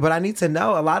docket, but I need to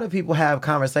know. A lot of people have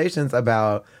conversations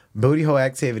about booty hole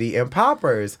activity and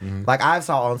poppers. Like I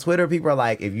saw on Twitter, people are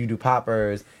like, if you do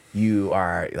poppers, you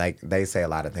are like, they say a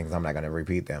lot of things. I'm not going to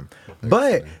repeat them.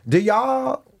 But do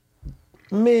y'all,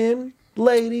 men,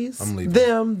 ladies, I'm leaving.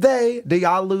 them, they, do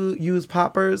y'all use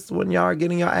poppers when y'all are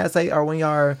getting your ass ate or when y'all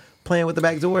are playing with the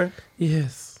back door?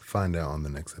 Yes. Find out on the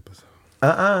next episode.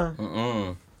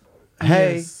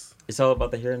 Hey, Yes. It's all about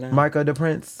the here and now. Marco the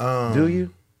Prince, do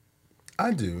you?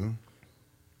 I do.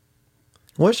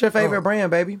 What's your favorite brand,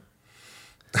 baby?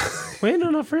 We ain't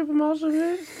doing no free promotion,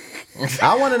 man.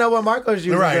 I want to know what Marco's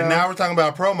using. Right girl. now we're talking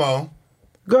about promo.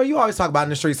 Girl, you always talk about in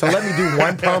the street, so let me do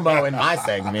one promo in my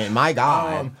segment. My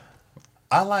God.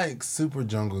 I like Super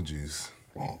Jungle Juice.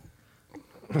 What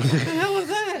the hell is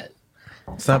that?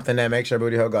 Something that makes your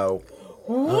booty hole go.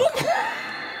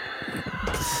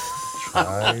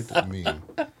 Tried me.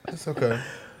 It's okay.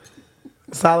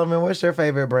 Solomon, what's your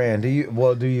favorite brand? Do you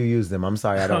use them? I'm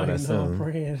sorry, I don't want to know, assume.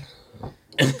 brand.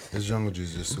 This Jungle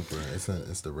Juice is super.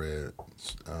 It's the red.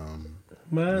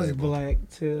 Mine's Label. black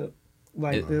tip,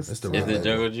 like this. it's the Is red it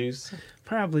Jungle Juice?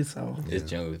 Probably so. It's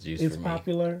Jungle Juice It's for me.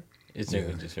 popular. It's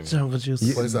Jungle Juice for me. Jungle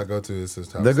juice. place I go to is this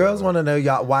top. The girls seller. want to know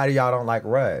y'all why do y'all don't like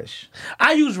Rush?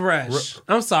 I use Rush.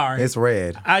 I'm sorry. It's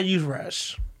red. I use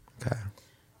Rush. Okay.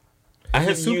 I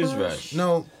have Super used Rush?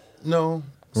 Rush. No.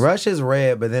 Rush is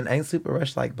red, but then ain't Super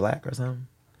Rush like black or something?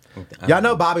 Y'all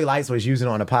know Bobby Lights was using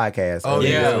it on the podcast. Oh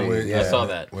earlier yeah, this week. I saw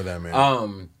that. With that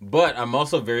man. But I'm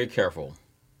also very careful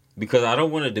because I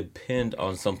don't want to depend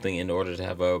on something in order to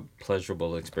have a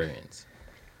pleasurable experience.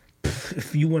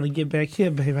 If you want to get back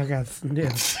here, babe, I got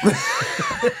sniffs.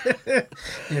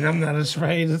 And I'm not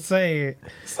afraid to say it.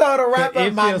 So to wrap up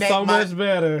It my feels neck, so my- much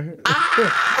better.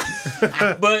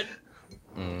 But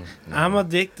I'm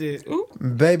addicted.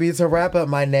 Baby, to wrap up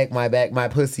my neck, my back, my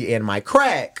pussy, and my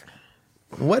crack,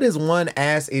 what is one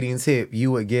ass-eating tip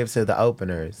you would give to the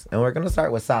openers? And we're going to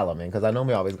start with Solomon, because I know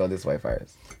we always go this way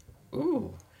first.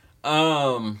 ooh,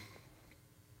 an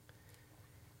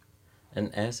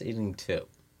ass-eating tip.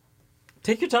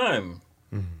 Take your time.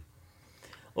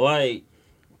 Like,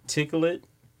 tickle it,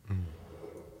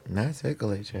 Not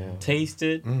tickle it, child. taste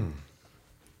it,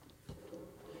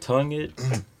 tongue it.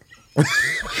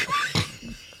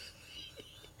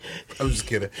 I'm just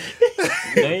kidding.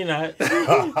 No, you're not.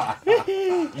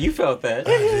 You felt that.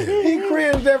 He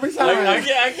cringed every time. Like,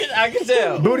 I can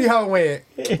tell. Booty hole went.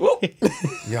 Whoop.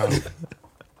 Yo,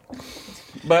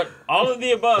 But all of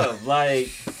the above, like,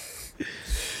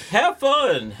 have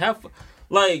fun.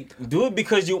 Like, do it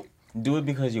because you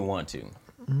want to.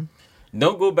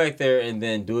 Don't go back there and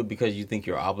then do it because you think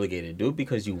you're obligated. Do it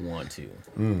because you want to.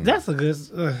 That's a good.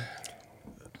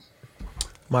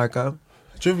 Marco.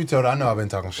 truth be told, I know I've been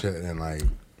talking shit and like,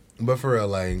 but for real,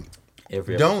 like,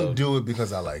 Every don't episode. do it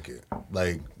because I like it.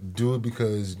 Like, do it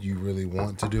because you really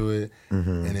want to do it.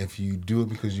 And if you do it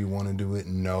because you want to do it,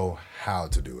 know how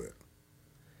to do it.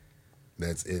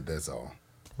 That's it. That's all.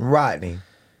 Rodney.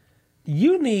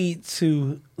 You need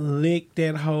to lick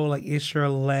that hole like it's your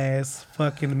last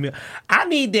fucking meal. I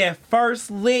need that first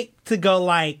lick to go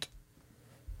like.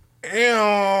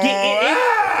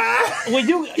 When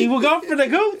you will go for the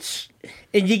gooch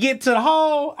and you get to the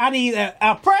hole, I need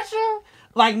a pressure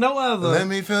like no other. Let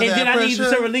me feel and that then I need you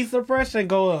pressure. to release the pressure and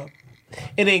go up,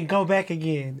 and then go back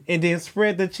again, and then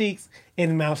spread the cheeks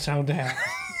and mouth down down.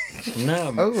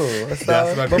 Nah, Oh, That's so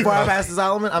what I before I do. pass to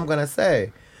Solomon, I'm going to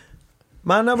say,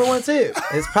 My number one tip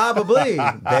is probably,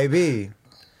 baby,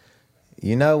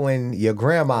 you know when your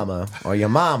grandmama or your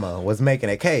mama was making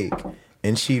a cake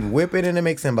and she'd whip it in a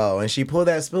mixing bowl and she pull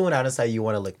that spoon out and say, you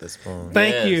want to lick the spoon.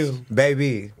 Thank Yes. you.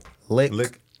 Baby,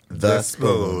 lick the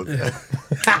spoon.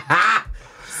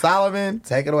 Solomon,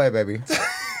 take it away, baby.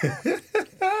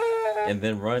 And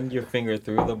then run your finger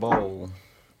through the bowl.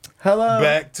 Hello.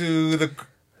 Back to the.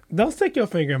 Don't stick your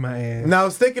finger in my ass. No,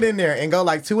 stick it in there and go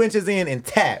like 2 inches in and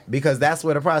tap because that's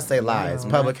where the prostate lies.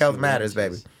 Public health matters,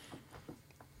 baby.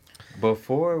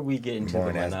 Before we get into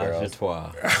Born the as menage a girls.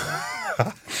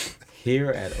 trois,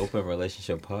 here at Open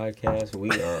Relationship Podcast, we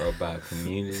are about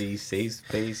community, safe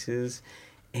spaces,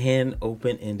 and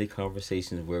open-ended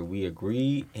conversations where we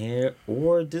agree and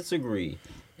or disagree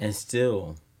and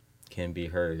still can be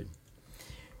heard.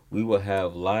 We will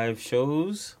have live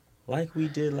shows like we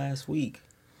did last week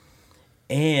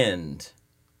and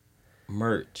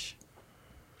merch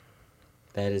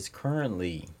that is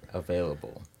currently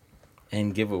available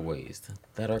and giveaways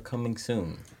that are coming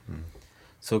soon.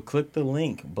 So click the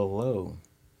link below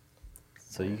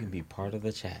so you can be part of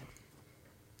the chat.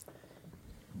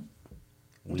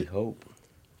 We hope.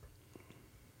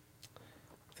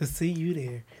 To see you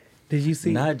there. Did you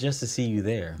see? Not just to see you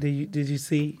there, Did you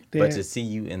see? That? but to see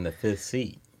you in the 5th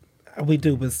seat. We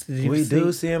do, but did you We see?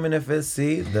 do see him in the 5th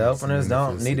seat. The openers in the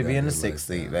don't fifth need to seat, be in I the do like 6th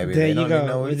seat, that. baby. There They you don't need no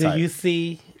go. which Do type. you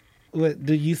see? What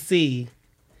do you see?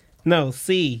 No,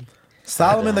 see.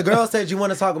 Solomon, the girl said you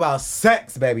want to talk about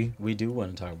sex, baby. We do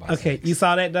want to talk about Okay, sex. you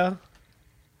saw that though?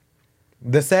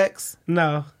 The sex?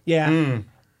 No. Yeah.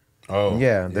 Oh.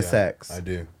 Yeah, the sex. I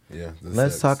do. Yeah. the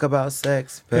Let's sex. talk about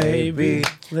sex, baby. Baby,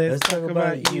 let's talk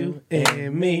about you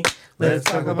and me. Let's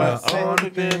talk about all sex. the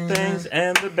good things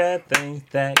and the bad things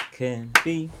that can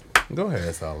be. Go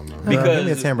ahead, Solomon. give me a Because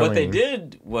what Timberland. they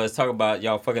did was talk about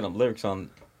y'all fucking up lyrics on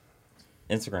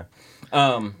Instagram.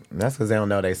 That's because they don't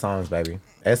know their songs, baby.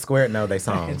 S squared know their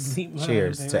songs. Deep lines,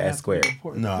 Cheers they to were S squared.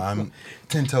 important. No, I'm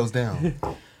 10 toes down.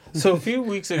 So a few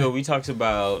weeks ago, we talked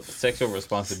about sexual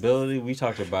responsibility. We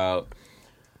talked about,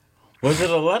 was it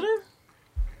a letter?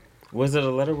 Was it a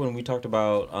letter when we talked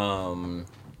about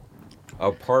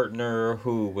a partner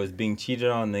who was being cheated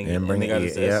on and they got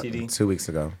his STD? 2 weeks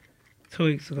ago. 2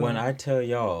 weeks ago. When I tell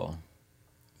y'all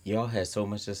had so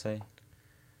much to say.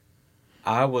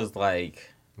 I was like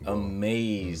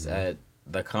amazed at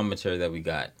the commentary that we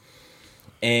got.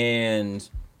 And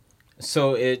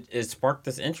so it sparked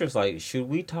this interest, like, should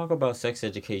we talk about sex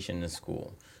education in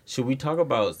school? Should we talk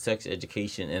about sex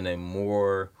education in a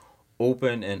more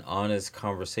open and honest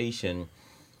conversation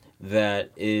that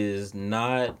is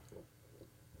not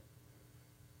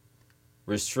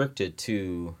restricted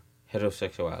to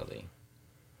heterosexuality?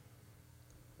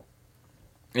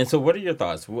 And so what are your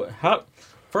thoughts?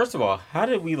 First of all, how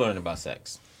did we learn about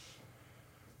sex?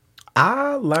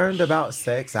 I learned about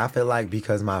sex, I feel like,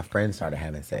 because my friends started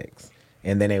having sex.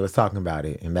 And then they was talking about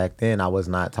it. And back then, I was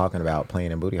not talking about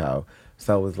playing in booty hole.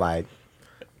 So it was like,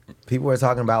 people were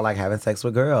talking about, like, having sex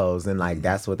with girls. And, like,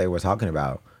 that's what they were talking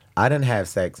about. I didn't have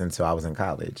sex until I was in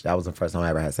college. That was the first time I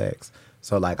ever had sex.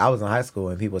 So, like, I was in high school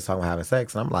and people was talking about having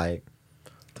sex. And I'm like,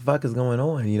 what the fuck is going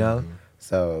on, you know?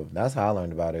 So that's how I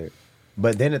learned about it.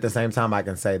 But then at the same time, I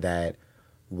can say that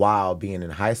while being in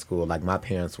high school, like, my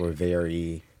parents were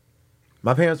very,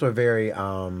 I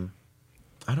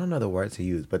don't know the word to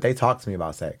use, but they talked to me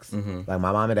about sex. Like, my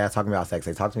mom and dad talking about sex.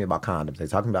 They talked to me about condoms. They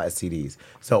talked to me about STDs.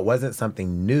 So it wasn't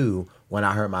something new when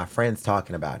I heard my friends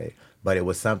talking about it, but it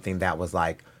was something that was,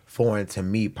 like, foreign to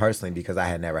me personally because I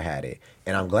had never had it.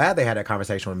 And I'm glad they had that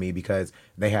conversation with me because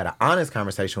they had an honest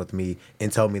conversation with me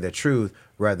and told me the truth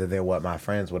rather than what my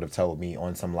friends would have told me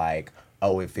on some, like,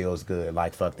 oh, it feels good,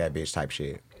 like, fuck that bitch type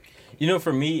shit. You know,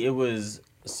 for me, it was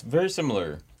very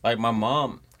similar. Like, my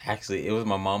mom, actually, it was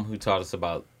my mom who taught us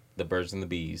about the birds and the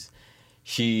bees.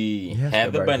 She Yes, had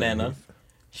the the birds and banana, bees.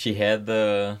 she had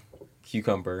the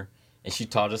cucumber, and she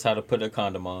taught us how to put a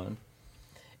condom on.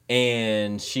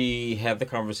 And she had the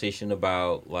conversation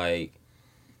about, like,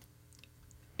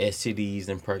 STDs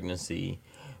and pregnancy,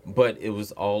 but it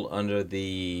was all under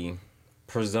the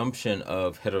presumption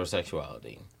of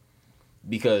heterosexuality.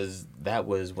 Because that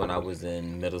was when I was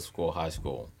in middle school, high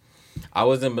school. I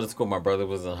was in middle school, my brother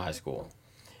was in high school.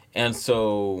 And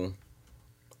so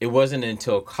it wasn't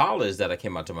until college that I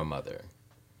came out to my mother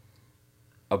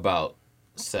about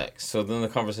sex. So then the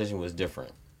conversation was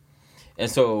different. And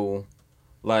so,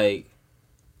 like,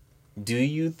 do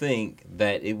you think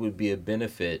that it would be a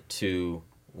benefit to,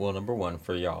 well, number one,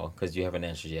 for y'all, because you haven't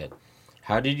answered yet,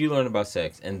 how did you learn about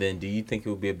sex? And then do you think it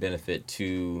would be a benefit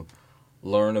to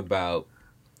learn about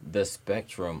the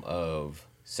spectrum of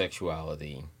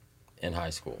sexuality in high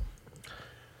school?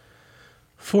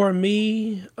 For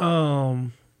me,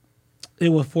 it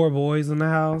was 4 boys in the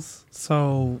house,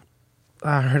 so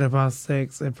I heard about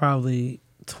sex at probably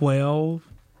 12.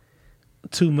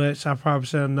 Too much. I probably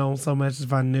should have known so much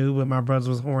if I knew, but my brother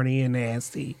was horny and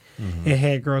nasty and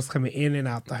had girls coming in and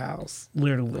out the house.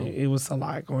 Literally. It was a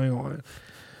lot going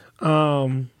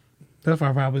on. That's why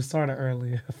I probably started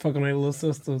early. Fucking their little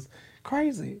sisters.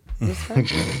 Crazy. It's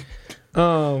crazy.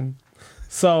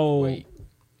 So Wait.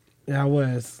 yeah, I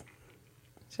was.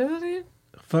 Say that again?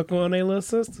 Fucking on their little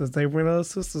sisters. They bring their little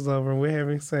sisters over and we're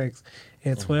having sex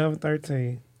at 12 and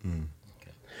 13.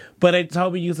 But they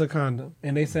told me to use a condom.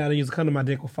 And they said I use a condom, my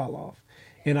dick will fall off.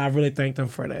 And I really thanked them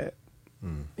for that.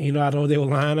 You know, I don't know if they were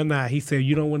lying or not. He said,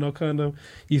 you don't want no condom,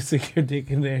 you stick your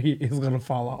dick in there, it's going to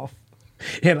fall off.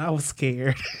 And I was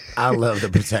scared. I love the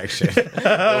protection.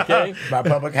 Okay. my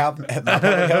public health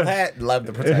hat, love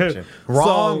the protection.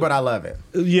 Wrong, So- but I love it.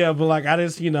 Yeah, but like I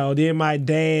just, then my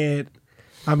dad,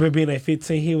 I remember being at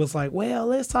 15, he was like, well,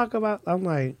 let's talk about, I'm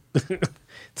like,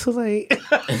 too late.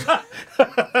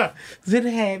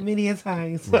 Didn't have many a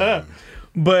times.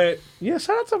 But yeah,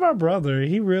 shout out to my brother.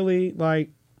 He really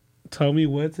told me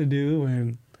what to do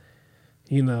and,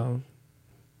 yeah.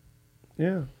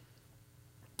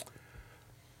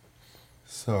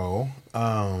 So,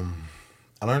 I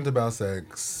learned about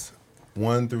sex,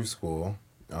 one, through school.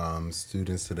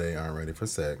 Students today aren't ready for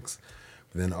sex.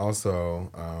 But then also,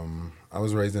 I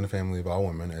was raised in a family of all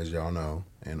women, as y'all know,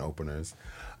 and openers.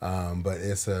 But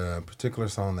it's a particular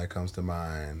song that comes to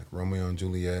mind, Romeo and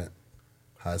Juliet,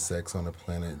 Hot Sex on the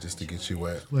Planet, Just to Get You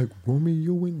Wet. Like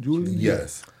Romeo and Juliet.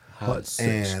 Yes. Hot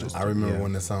sex. And I remember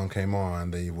when the song came on,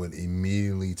 they would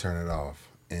immediately turn it off.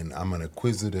 And I'm an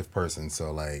inquisitive person, so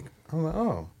I'm like,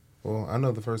 oh, well, I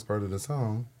know the first part of the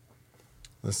song.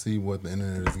 Let's see what the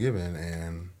internet is giving.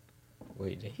 And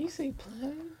Wait, did he say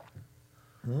play?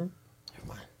 Never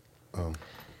mind. oh,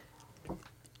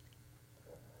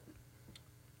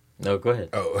 No, go ahead.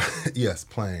 yes,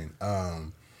 playing.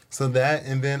 So that,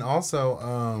 and then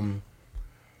also,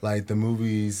 the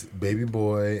movies Baby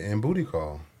Boy and Booty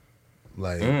Call.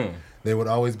 They would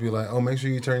always be like, oh, make sure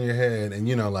you turn your head. And,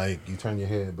 you turn your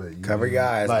head, but you Cover your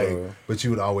eyes, boo. but you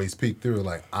would always peek through.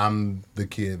 I'm the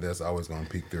kid that's always going to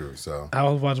peek through. So, I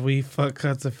was watching We Fuck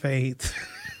Cuts of Fate.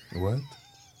 what?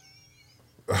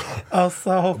 Oh,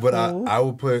 so But cool. I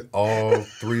would put all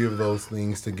 3 of those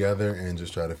things together and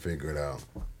just try to figure it out.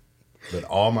 But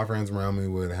all my friends around me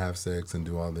would have sex and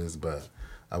do all this, but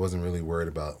I wasn't really worried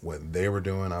about what they were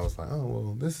doing. I was like, oh,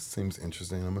 well, this seems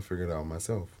interesting. I'm going to figure it out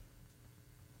myself.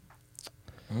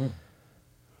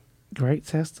 Great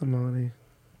testimony.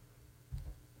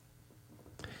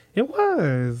 It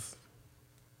was.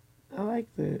 I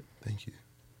liked it. Thank you.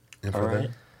 And All for right.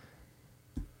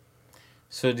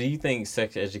 So do you think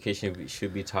sex education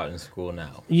should be taught in school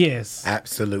now? Yes.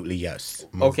 Absolutely yes.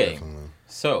 that, most Okay. definitely.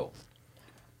 So,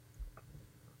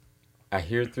 I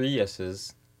hear 3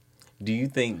 yeses. Do you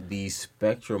think the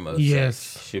spectrum of Yes.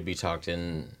 sex should be taught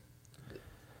in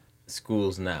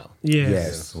schools now? Yes.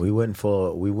 Yes, we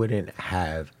wouldn't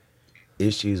have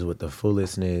issues with the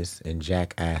foolishness and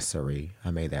jackassery.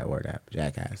 I made that word up,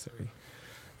 jackassery.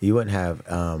 You wouldn't have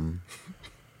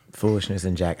foolishness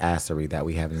and jackassery that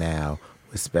we have now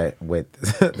with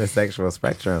the sexual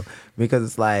spectrum, because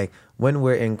it's like when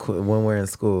we're in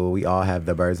school, we all have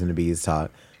the birds and the bees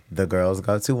taught. The girls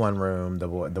go to one room,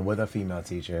 with a female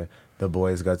teacher. The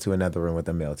boys go to another room with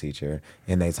a male teacher,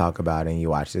 and they talk about it, and you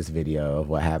watch this video of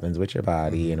what happens with your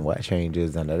body and what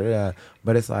changes and da.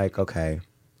 But it's like, okay,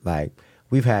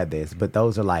 we've had this, but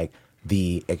those are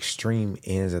the extreme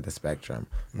ends of the spectrum.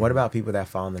 What about people that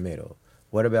fall in the middle?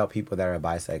 What about people that are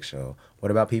bisexual?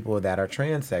 What about people that are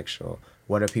transsexual?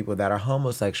 What are people that are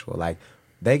homosexual?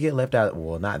 They get left out.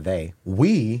 Well, not they.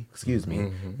 We,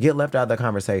 get left out of the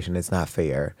conversation. It's not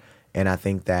fair. And I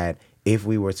think that if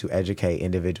we were to educate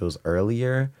individuals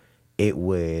earlier, it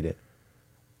would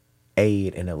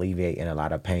aid and alleviate in a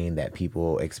lot of pain that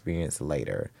people experience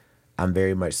later. I'm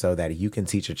very much so that you can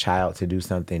teach a child to do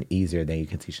something easier than you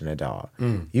can teach an adult.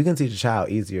 You can teach a child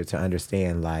easier to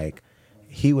understand,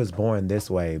 he was born this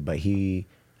way, but he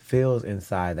feels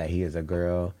inside that he is a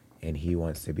girl and he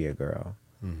wants to be a girl.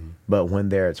 But when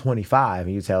they're 25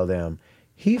 and you tell them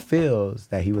he feels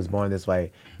that he was born this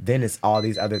way, then it's all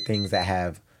these other things that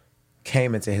have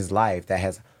came into his life that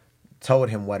has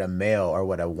told him what a male or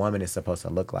what a woman is supposed to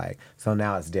look like. So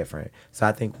now it's different. So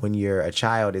I think when you're a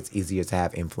child, it's easier to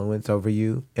have influence over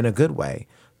you in a good way,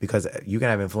 because you can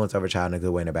have influence over a child in a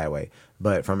good way and a bad way.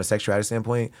 But from a sexuality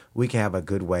standpoint, we can have a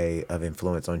good way of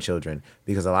influence on children,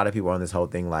 because a lot of people are on this whole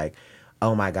thing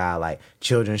oh my God, like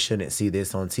children shouldn't see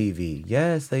this on TV.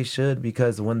 Yes, they should,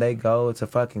 because when they go to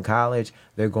fucking college,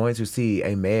 they're going to see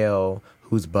a male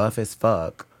who's buff as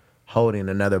fuck holding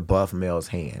another buff male's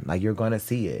hand. Like, you're going to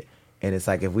see it. And it's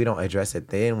like, if we don't address it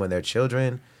then when they're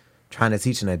children, trying to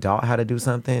teach an adult how to do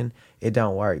something, it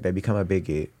don't work. They become a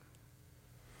bigot.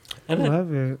 I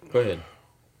love it. Go ahead.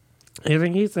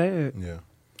 Everything he said. Yeah.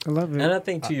 I love it. And I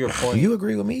think to your point. You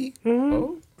agree with me?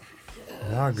 Oh,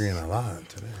 Y'all agreeing a lot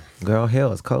today. Girl,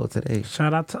 hell, it's cold today.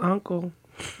 Shout out to Uncle.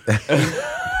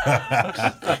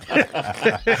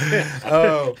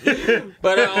 Oh.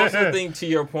 but I also think to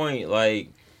your point,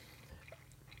 like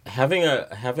having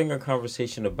a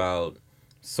conversation about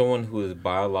someone who is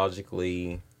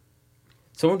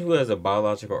someone who has a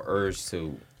biological urge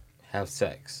to have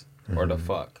sex or to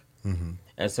fuck,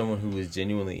 and someone who is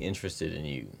genuinely interested in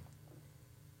you.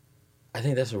 I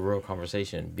think that's a real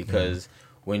conversation, because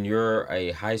when you're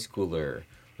a high schooler,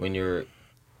 when you're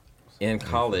in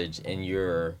college and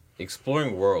you're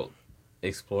exploring the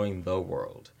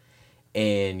world,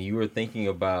 and you were thinking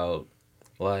about,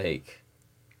 like,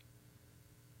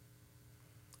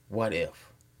 what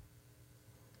if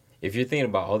you're thinking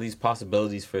about all these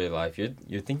possibilities for your life,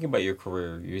 you're thinking about your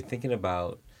career, you're thinking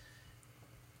about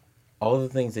all the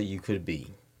things that you could be.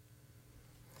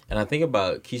 And I think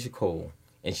about Keisha Cole,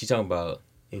 and she's talking about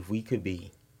if we could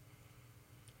be,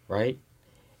 right?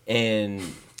 And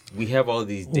we have all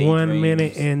these daydreams. 1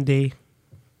 minute, ND.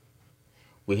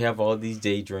 We have all these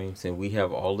daydreams, and we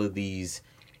have all of these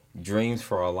dreams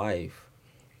for our life.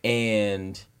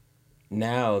 And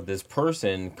now this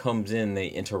person comes in, they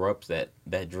interrupt that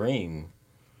dream,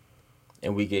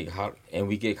 and we get caught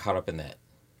up in that.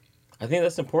 I think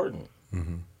that's important.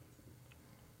 Mm-hmm.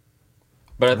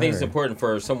 But I think it's important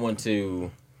for someone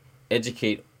to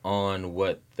educate on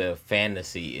what the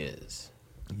fantasy is.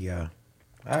 Yeah,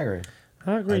 I agree.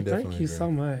 I agree. I Thank definitely you agree. so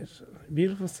much.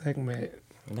 Beautiful segment.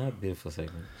 Not a beautiful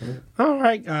segment. All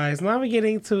right, guys. Now we're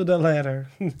getting to the letter.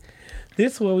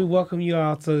 This is where we welcome you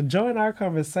all to join our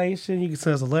conversation. You can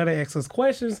send us a letter, ask us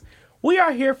questions. We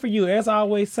are here for you. As I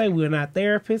always say, we're not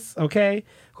therapists, okay?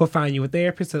 Go find you a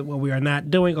therapist. That's what we are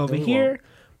not doing over here.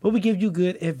 But we give you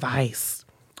good advice.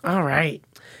 All right.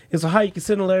 And so how you can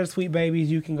send a letter, sweet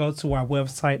babies, you can go to our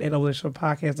website at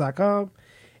oblishopodcast.com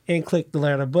and click the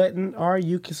letter button, or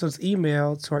you can send us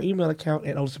email to our email account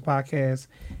at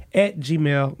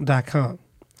oblishopodcast@gmail.com.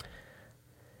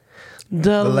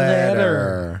 The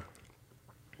letter.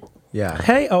 Yeah.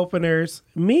 Hey, openers.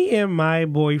 Me and my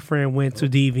boyfriend went to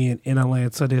Deviant in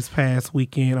Atlanta this past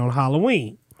weekend on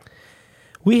Halloween.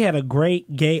 We had a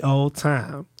great gay old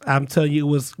time. I'm telling you, it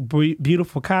was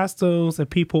beautiful costumes and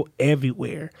people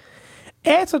everywhere.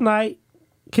 As the night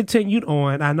continued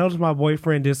on, I noticed my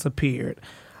boyfriend disappeared.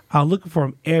 I was looking for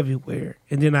him everywhere.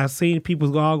 And then I seen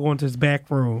people all going to his back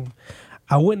room.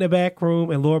 I went in the back room,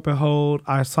 and Lord behold,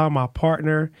 I saw my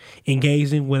partner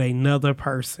engaging with another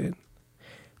person.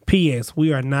 P.S.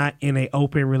 We are not in an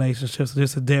open relationship, so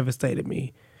this has devastated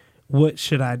me. What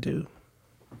should I do?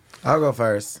 I'll go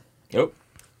first. Yep.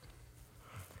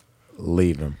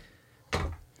 Leave him.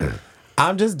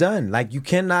 I'm just done. Like, you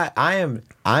cannot. I'm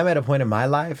at a point in my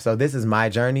life, so this is my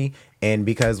journey, and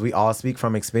because we all speak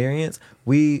from experience,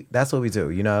 that's what we do.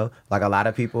 You know, like a lot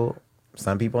of people,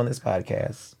 some people on this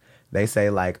podcast, they say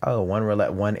like, oh,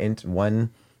 one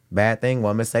bad thing,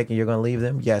 one mistake, and you're gonna leave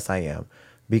them. Yes, I am,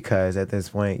 because at this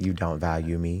point you don't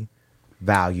value me.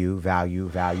 Value.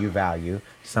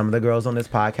 Some of the girls on this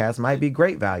podcast might be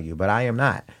great value, but I am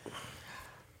not.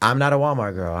 I'm not a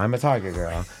Walmart girl. I'm a Target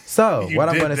girl. So what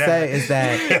I'm going to say is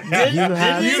that you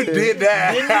have You to. did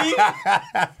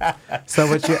that. So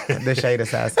the shade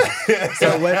assassin.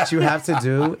 So what you have to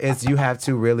do is you have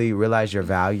to really realize your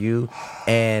value.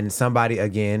 And somebody,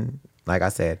 again, like I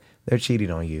said, they're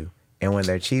cheating on you. And when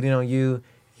they're cheating on you,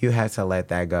 you have to let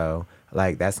that go.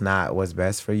 Like, that's not what's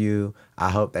best for you.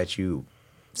 I hope that you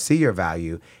see your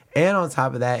value. And on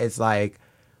top of that, it's like,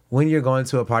 when you're going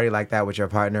to a party like that with your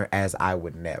partner, as I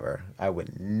would never.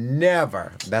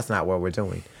 That's not what we're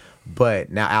doing. But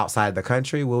now outside the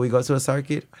country, will we go to a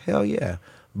circuit? Hell yeah.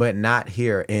 But not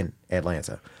here in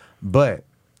Atlanta. But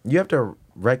you have to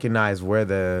recognize where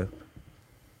the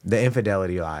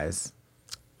infidelity lies.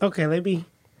 Okay, let me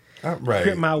Right.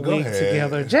 get my Go week ahead.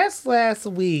 together. Just last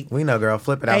week, We know, girl.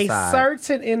 Flip it outside. a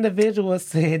certain individual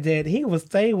said that he was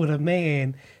staying with a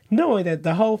man knowing that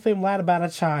the whole family lied about a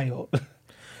child.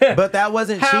 But that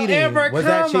wasn't cheating. However, Was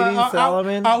that come on, cheating,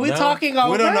 Solomon? Are we No. talking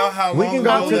over? We don't know how We long can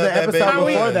go ago to the that episode baby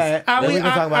before was. that. Are then we, we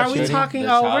can talk about are we cheating. talking The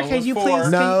child over? Can was you 4.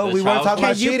 please? No, The we weren't child talking was-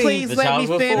 about Can you cheating. please The let child me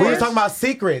was finish? four. We were talking about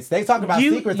secrets. They talked about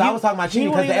You- secrets. I you- was talking about cheating you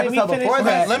because the ain't let me episode finish before my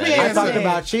that, Let me I answer talked that.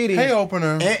 about cheating. Hey,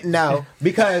 opener. No,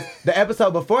 because the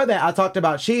episode before that, I talked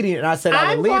about cheating, and I said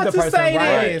I I'm would leave going the to person say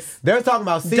right. this. They're talking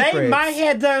about secrets. They might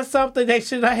have done something they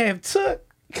should not have took.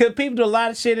 Cause people do a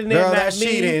lot of shit in there. Girl, not that's me.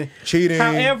 cheating. Cheating.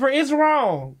 However, it's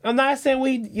wrong. I'm not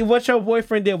saying what your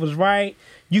boyfriend did was right.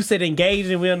 You said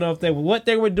engaging. We don't know if what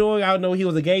they were doing. I don't know. He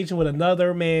was engaging with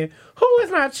another man who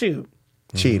is not you.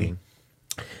 Cheating.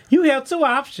 You have two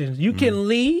options. You can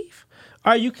leave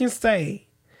or you can stay.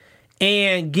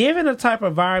 And given the type of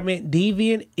environment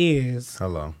Deviant is,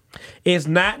 Hello. it's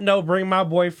not no bring my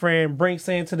boyfriend, bring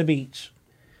sand to the beach.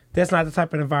 That's not the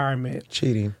type of environment.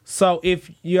 Cheating. So if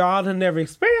y'all have never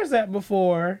experienced that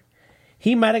before,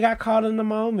 he might have got caught in the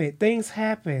moment. Things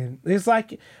happen. It's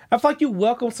like I feel like you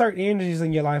welcome certain energies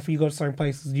in your life when you go to certain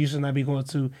places you should not be going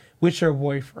to with your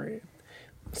boyfriend.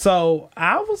 So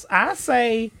I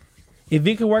say if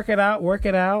you can work it out, work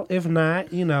it out. If not,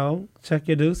 check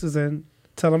your deuces and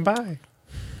tell them bye.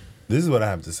 This is what I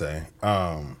have to say.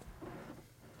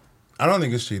 I don't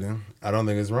think it's cheating. I don't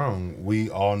think it's wrong. We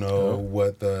all know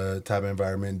what the type of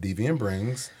environment Deviant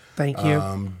brings. Thank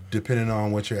you. Depending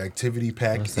on what your activity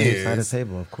pack On the same is, side of the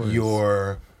table, of course.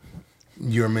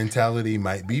 your mentality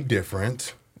might be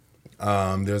different.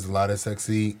 There's a lot of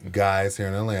sexy guys here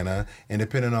in Atlanta, and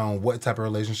depending on what type of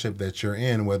relationship that you're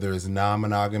in, whether it's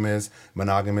non-monogamous,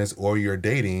 monogamous, or you're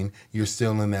dating, you're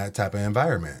still in that type of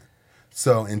environment.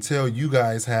 So until you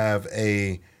guys have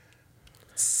a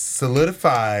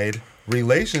solidified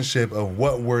relationship of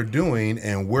what we're doing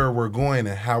and where we're going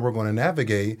and how we're going to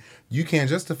navigate, you can't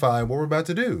justify what we're about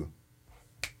to do.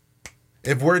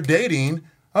 If we're dating,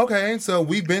 okay, so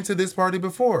we've been to this party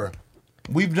before.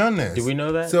 We've done this. Do we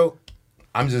know that? So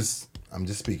I'm just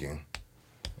speaking.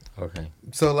 Okay.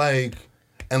 So like,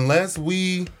 unless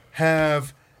we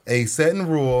have a set and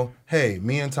rule, hey,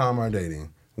 me and Tom are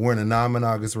dating. We're in a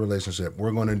non-monogamous relationship.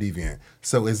 We're going to Deviant.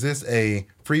 So is this a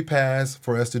free pass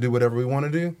for us to do whatever we want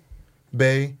to do?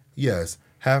 Bae, yes.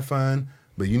 Have fun,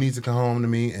 but you need to come home to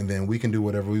me, and then we can do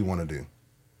whatever we want to do.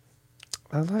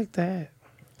 I like that.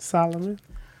 Solomon.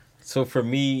 So for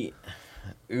me,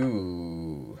 I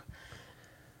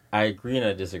agree and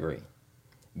I disagree.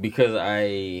 Because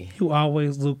You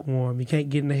always lukewarm. You can't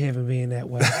get into heaven being that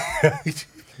way.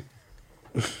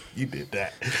 You did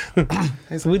that.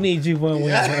 So we need you one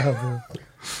way or the other.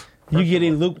 You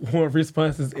getting lukewarm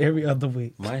responses every other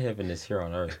week. my heaven is here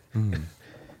on earth.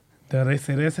 No, they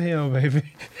say that's hell, baby.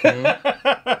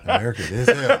 America is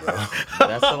hell,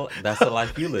 bro. That's the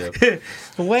life you live.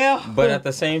 Well, But at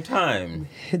the same time,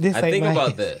 this I ain't think my-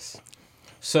 about this.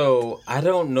 So I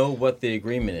don't know what the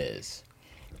agreement is.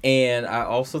 And I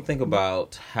also think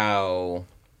about how,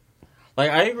 like,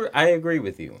 I agree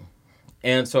with you.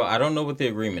 And so I don't know what the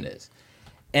agreement is.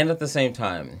 And at the same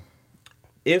time,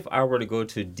 if I were to go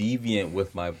to Deviant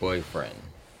with my boyfriend,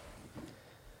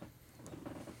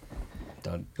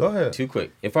 don't Go ahead. too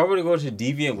quick. If I were to go to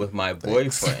Deviant with my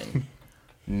boyfriend,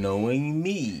 knowing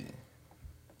me,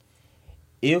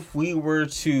 if we were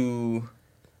to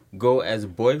go as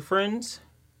boyfriends,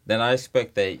 then I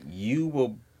expect that you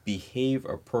will behave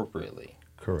appropriately.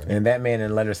 Correct. And that man in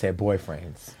the letter said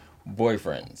boyfriends.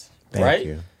 Boyfriends, Thank right?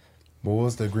 you. What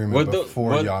was the agreement What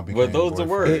before y'all became were those the boyfriends?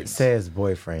 words? It says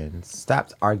boyfriends.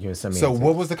 Stop arguing some So answers.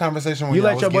 what was the conversation when You y'all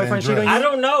let was your getting boyfriend cheat on dressed? you? I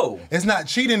don't know. It's not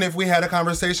cheating if we had a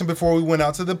conversation before we went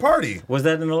out to the party. Was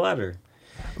that in the letter?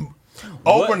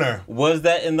 Opener. What, was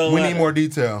that in the We letter? need more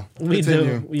detail. We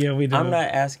Continue. do. Yeah, we do. I'm not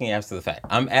asking after the fact.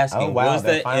 I'm asking, Oh wow, was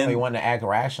they that finally in want to act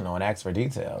rational and ask for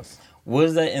details.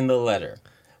 was that in the letter?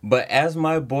 But as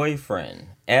my boyfriend,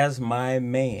 as my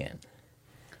man,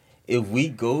 if we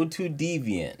go to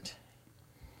Deviant,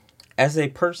 as a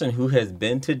person who has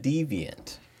been to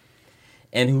Deviant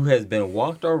and who has been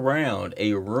walked around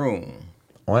a room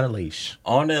On a leash.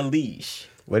 on a leash,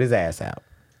 With his ass out.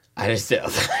 I just tell.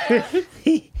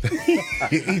 He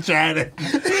tried it.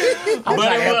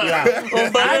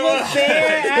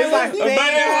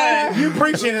 You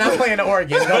preaching and I'm playing the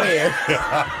organ. Go ahead.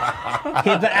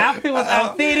 The outfit was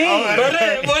outfitted.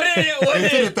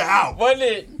 Wasn't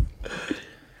it?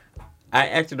 I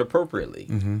acted appropriately.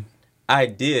 Mm-hmm. I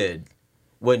did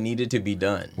what needed to be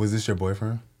done. Was this your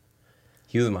boyfriend?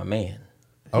 He was my man.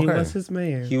 He Okay. was his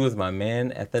man. He was my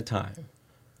man at the time.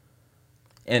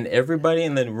 And everybody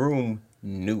in the room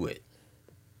knew it.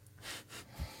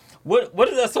 What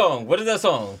is that song? What is that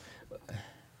song?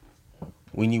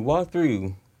 When you walk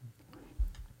through,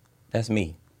 that's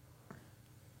me.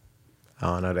 I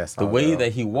don't know that's The way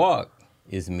that he walk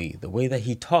is me. The way that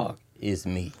he talk is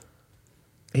me.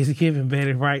 He's giving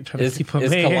Betty Wright trying It's to keep her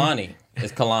it's man. Kalani.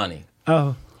 It's Kalani.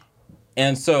 Oh,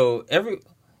 And so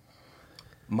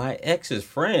my ex's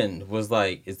friend was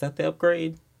like, "Is that the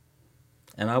upgrade?"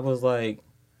 And I was like,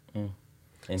 And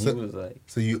he was like,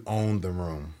 So you owned the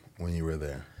room when you were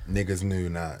there. Niggas knew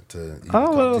not to even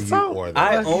Oh, well, talk to so- you or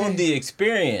I them. own the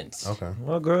experience. Okay.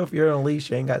 Well, girl, if you're on leash,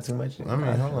 you ain't got too much. I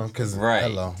mean, hold on, because Right.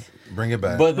 hello, bring it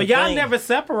back. But but y'all never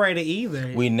separated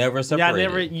either. We never Y'all separated.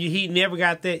 never. He never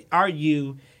got that. Or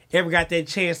you ever got that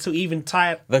chance to even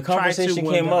The conversation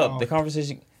came up. The The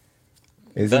conversation.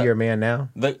 Is The- he your man now?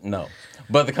 No.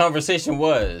 But the conversation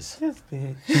was. This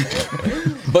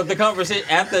bitch. But the conversation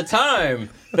at the time,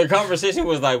 the conversation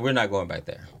was like, "We're not going back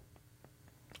there."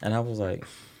 And I was like,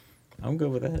 "I'm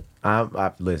good with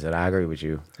that." Listen, I agree with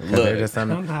you. 'Cause Look, there's just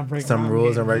I'm not breaking some my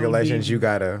rules man. and regulations you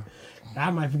gotta.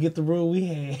 I might forget the rule we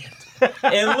had.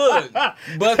 And look,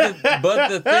 but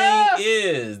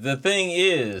the thing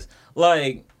is,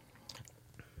 like,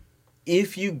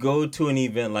 if you go to an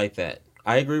event like that,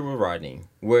 I agree with Rodney,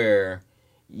 where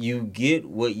you get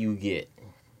what you get.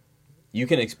 You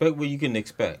can expect what you can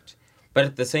expect. But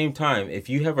at the same time, if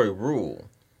you have a rule,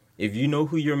 if you know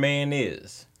who your man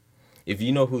is, if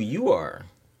you know who you are,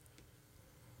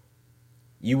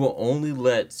 you will only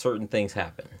let certain things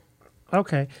happen.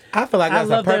 Okay. I feel like I that's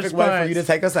love a that perfect way for response. you to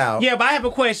take us out. Yeah, but I have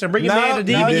a question. Bring your No, man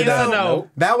to no, deviant, you yes or don't. no?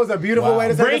 That was a beautiful Wow. way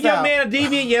to take Bring us your out. man to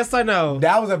deviant, yes or no?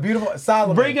 That was a beautiful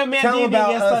Solomon. Bring him in, Tell him Deviant,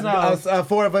 about yes or no? us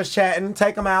four of us chatting.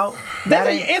 Take him out. That's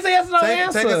it's a yes or no take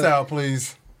answer. us out,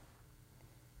 please.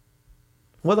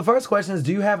 Well, the first question is,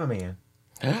 do you have a man?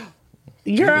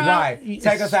 You're Right.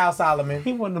 Take us out, Solomon.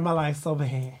 He wanted my life so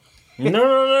bad.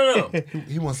 No.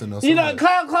 He wants to know. So You know, much.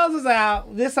 close us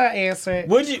out. This our answer.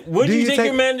 Would you Do you take take-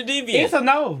 your man to deviant? It's a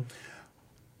no.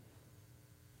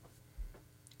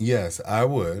 Yes, I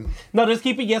would. No, just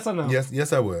keep it yes or no.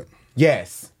 Yes, I would.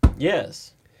 Yes.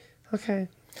 Yes. Okay.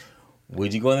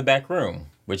 Would you go in the back room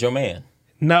with your man?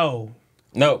 No.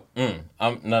 No.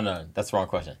 No. That's the wrong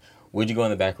question. Would you go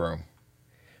in the back room?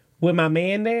 With my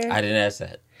man there? I didn't ask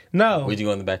that. No. Would you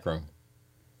go in the back room?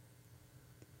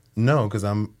 No, because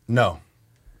I'm no.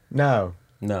 No.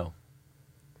 No.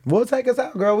 We'll take us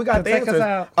out, girl. We got the Take us answers.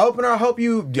 out. Opener, I hope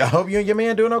you and your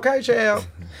man doing okay, child.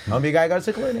 Hope you gotta go to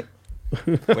the clinic.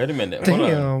 Wait a minute. Hold on.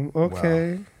 Damn.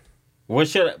 Okay. What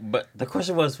should I, but the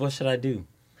question was, what should I do?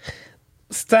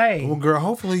 Stay. Well, girl,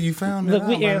 hopefully you found it Look, out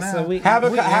we by answer. now. We Have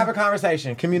a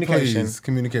conversation, communication. Please,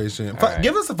 communication. All right.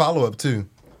 Give us a follow up too.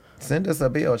 Send us a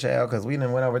bill, child, because we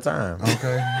done went over time.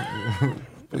 Okay.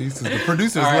 Please, the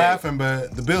producer's All right. laughing,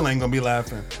 but the bill ain't gonna be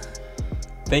laughing.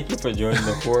 Thank you for joining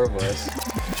the four of us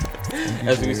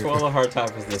as we swallow hard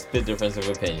topics and spit difference of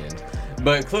opinion.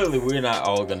 But clearly, we're not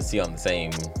all going to see on the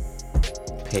same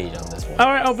page on this one. All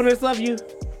right, openers, love you.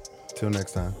 Till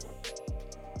next time.